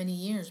many, many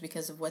years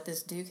because of what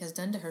this Duke has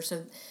done to her.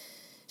 So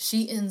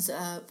she ends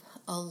up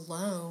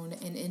alone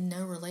and in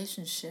no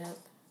relationship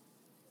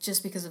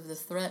just because of the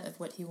threat of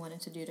what he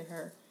wanted to do to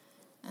her.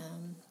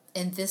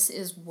 And this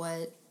is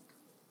what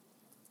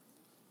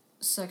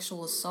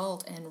sexual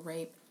assault and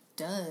rape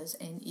does,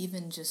 and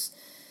even just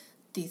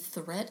the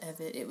threat of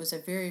it. It was a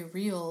very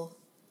real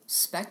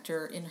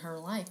specter in her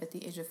life at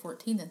the age of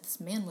 14 that this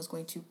man was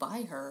going to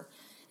buy her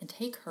and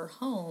take her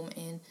home.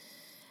 And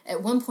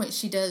at one point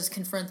she does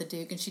confront the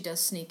Duke, and she does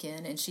sneak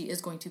in, and she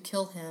is going to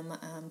kill him,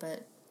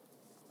 but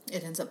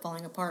it ends up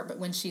falling apart. But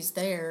when she's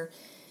there,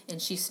 and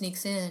she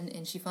sneaks in,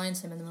 and she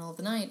finds him in the middle of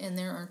the night, and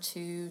there are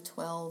 2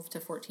 12 to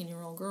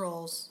 14-year-old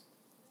girls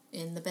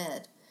in the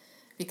bed,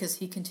 because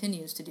he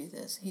continues to do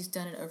this. He's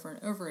done it over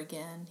and over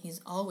again. He's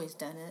always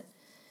done it,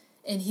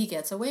 and he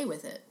gets away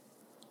with it,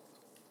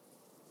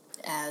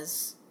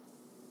 as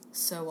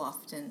so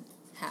often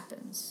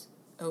happens,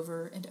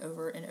 over and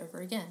over and over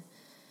again.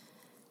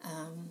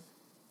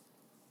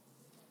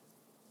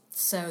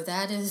 So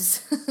that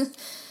is,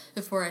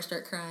 before I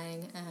start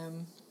crying,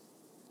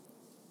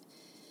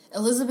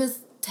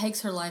 Elizabeth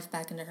takes her life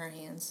back into her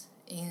hands,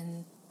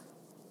 and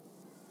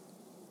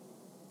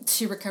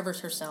she recovers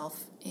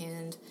herself,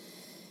 and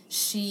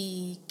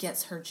she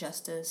gets her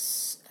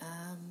justice.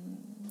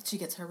 She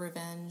gets her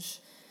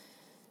revenge.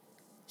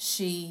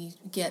 She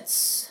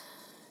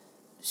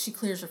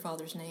clears her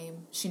father's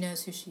name. She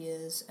knows who she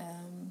is.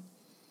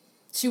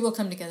 She will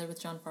come together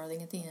with John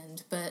Farthing at the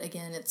end, but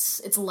again,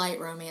 it's light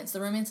romance. The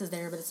romance is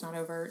there, but it's not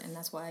overt, and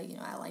that's why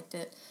I liked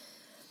it.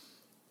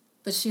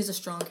 But she's a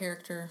strong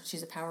character.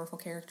 She's a powerful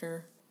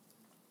character.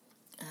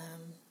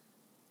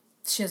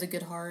 She has a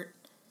good heart.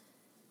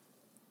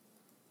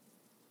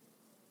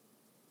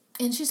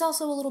 And she's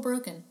also a little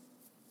broken.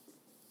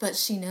 But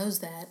she knows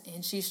that,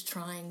 and she's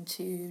trying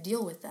to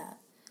deal with that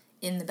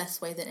in the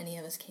best way that any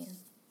of us can.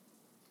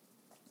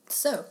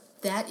 So,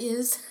 that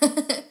is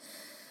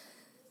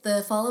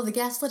The Fall of the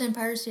Gaslit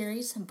Empire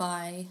series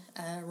by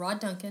Rod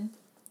Duncan.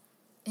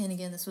 And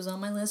again, this was on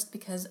my list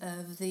because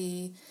of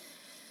the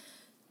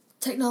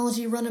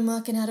technology run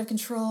amok and out of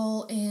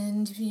control,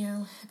 and,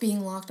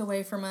 being locked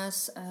away from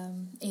us,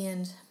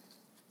 and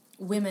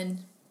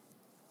women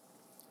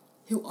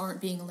who aren't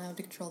being allowed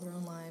to control their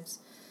own lives.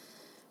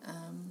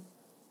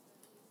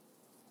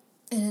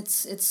 And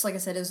it's like I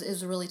said, it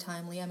was really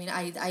timely. I mean,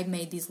 I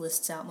made these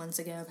lists out months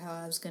ago of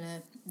how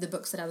the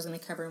books that I was going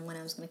to cover and when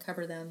I was going to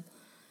cover them.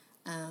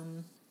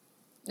 And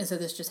so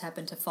this just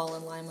happened to fall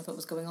in line with what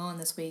was going on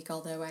this week,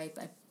 although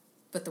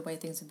but the way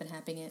things have been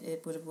happening,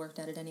 it would have worked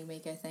out at any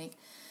week, I think.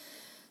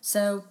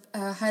 So,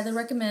 highly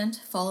recommend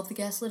Fall of the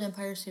Gaslit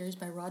Empire series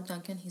by Rod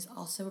Duncan. He's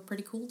also a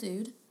pretty cool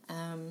dude.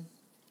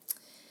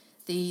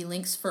 The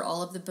links for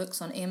all of the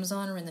books on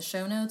Amazon are in the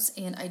show notes,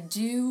 and I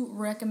do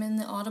recommend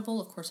the Audible.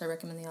 Of course, I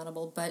recommend the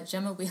Audible, but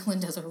Gemma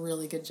Whelan does a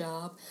really good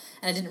job,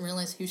 and I didn't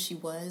realize who she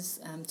was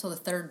until the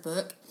third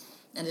book,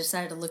 and I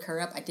decided to look her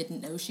up. I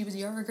didn't know she was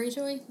Yara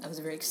Greyjoy. I was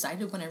very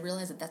excited when I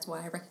realized that that's why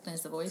I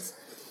recognized the voice.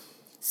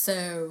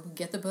 So,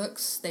 get the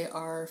books. They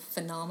are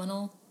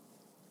phenomenal.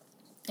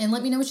 And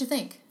let me know what you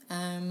think.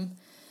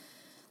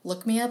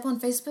 Look me up on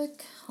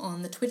Facebook,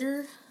 on the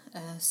Twitter,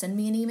 send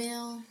me an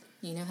email.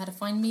 You know how to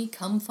find me.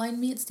 Come find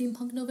me at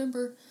Steampunk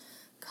November.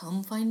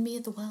 Come find me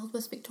at the Wild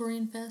West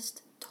Victorian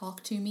Fest.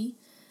 Talk to me.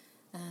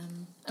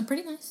 I'm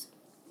pretty nice.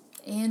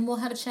 And we'll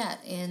have a chat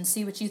and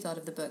see what you thought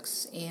of the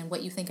books and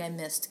what you think I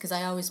missed, because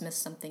I always miss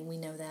something. We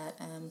know that.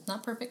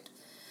 Not perfect.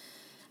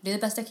 I do the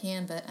best I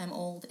can, but I'm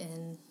old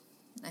and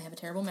I have a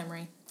terrible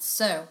memory.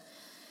 So,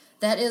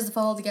 that is the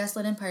Fall of the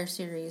Gaslit Empire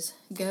series.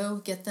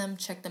 Go get them,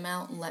 check them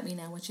out, and let me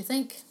know what you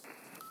think.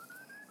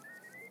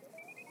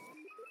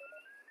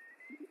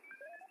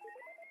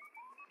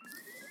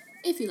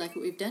 If you like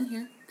what we've done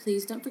here,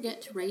 please don't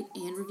forget to rate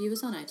and review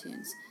us on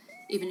iTunes.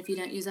 Even if you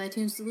don't use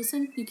iTunes to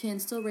listen, you can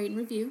still rate and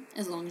review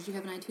as long as you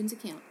have an iTunes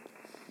account.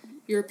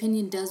 Your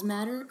opinion does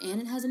matter, and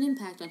it has an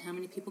impact on how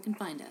many people can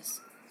find us.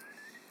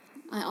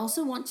 I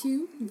also want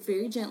to,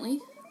 very gently,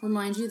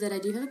 remind you that I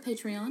do have a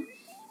Patreon,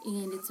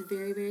 and it's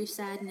very, very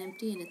sad and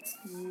empty, and it's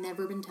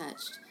never been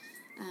touched.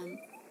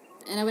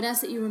 And I would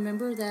ask that you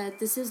remember that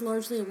this is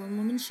largely a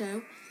one-woman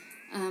show,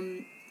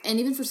 and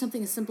even for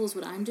something as simple as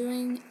what I'm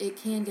doing, it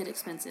can get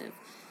expensive.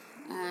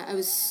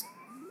 I'm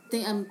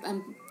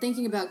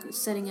thinking about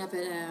setting up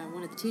at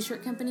one of the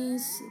t-shirt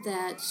companies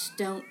that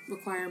don't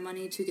require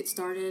money to get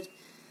started,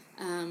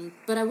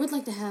 but I would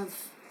like to have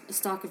a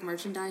stock of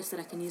merchandise that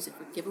I can use it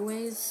for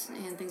giveaways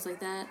and things like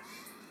that.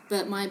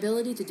 But my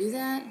ability to do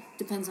that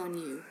depends on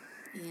you,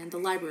 and the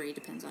library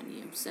depends on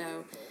you.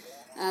 So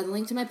the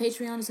link to my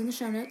Patreon is in the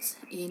show notes,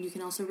 and you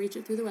can also reach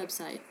it through the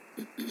website.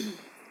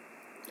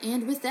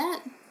 And with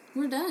that,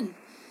 we're done.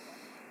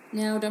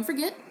 Now, don't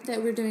forget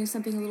that we're doing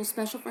something a little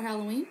special for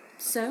Halloween,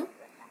 so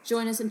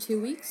join us in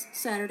 2 weeks,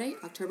 Saturday,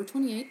 October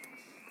 28th,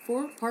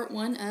 for part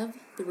 1 of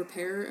The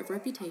Repairer of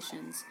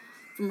Reputations,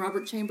 from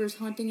Robert Chambers'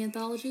 haunting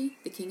anthology,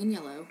 The King in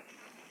Yellow.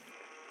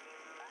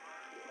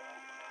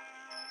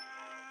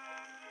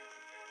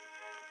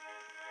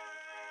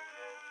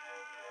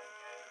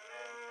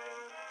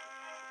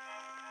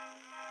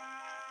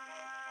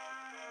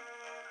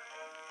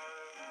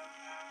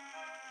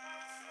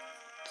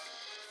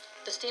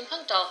 The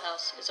Steampunk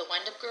Dollhouse is a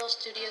Wind Up Girls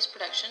Studios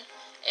production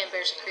and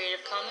bears a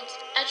Creative Commons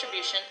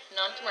Attribution,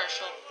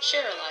 Non-Commercial,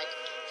 Share-alike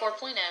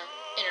 4.0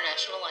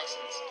 International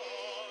License.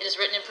 It is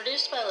written and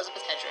produced by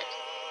Elizabeth Hedrick.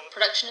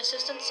 Production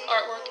assistance,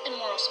 artwork, and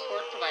moral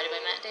support provided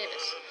by Matt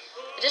Davis.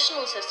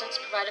 Additional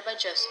assistance provided by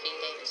Josephine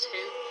Davis,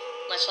 who,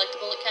 much like the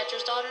Bullet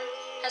Catcher's daughter,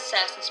 has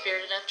sass and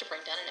spirit enough to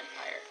bring down an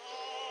empire.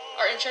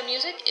 Our intro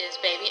music is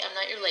Baby, I'm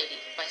Not Your Lady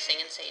by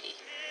Singin' Sadie.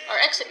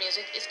 Our exit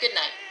music is Good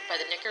Night by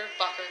the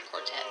Knickerbocker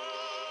Quartet.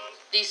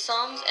 These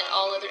songs and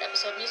all other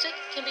episode music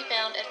can be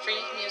found at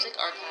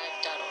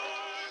freemusicarchive.org.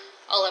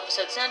 All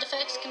episode sound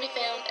effects can be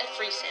found at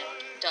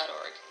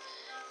freesound.org.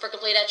 For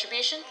complete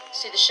attribution,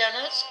 see the show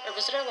notes or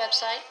visit our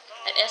website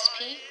at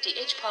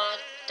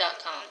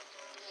spdhpod.com.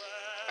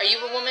 Are you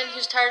a woman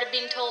who's tired of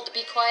being told to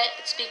be quiet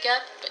and speak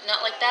up, but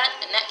not like that,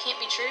 and that can't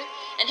be true?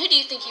 And who do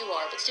you think you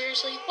are? But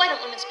seriously, why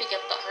don't women speak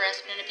up about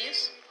harassment and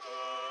abuse?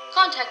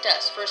 Contact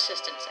us for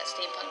assistance at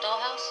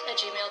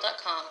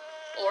steampunkdollhouse@gmail.com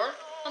or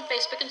on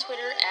Facebook and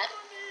Twitter at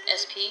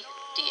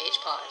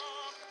SPDHpod.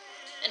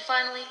 And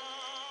finally,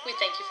 we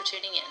thank you for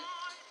tuning in.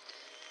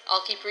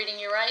 I'll keep reading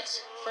your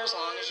rights for as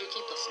long as you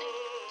keep listening.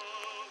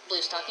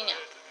 Blue Stocking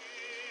out.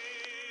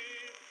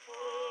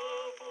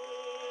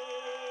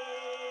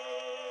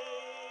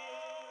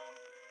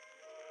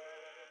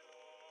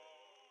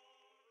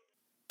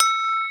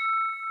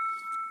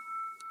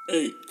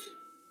 Ache,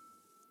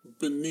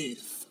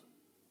 beneath,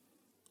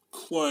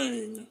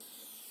 clang,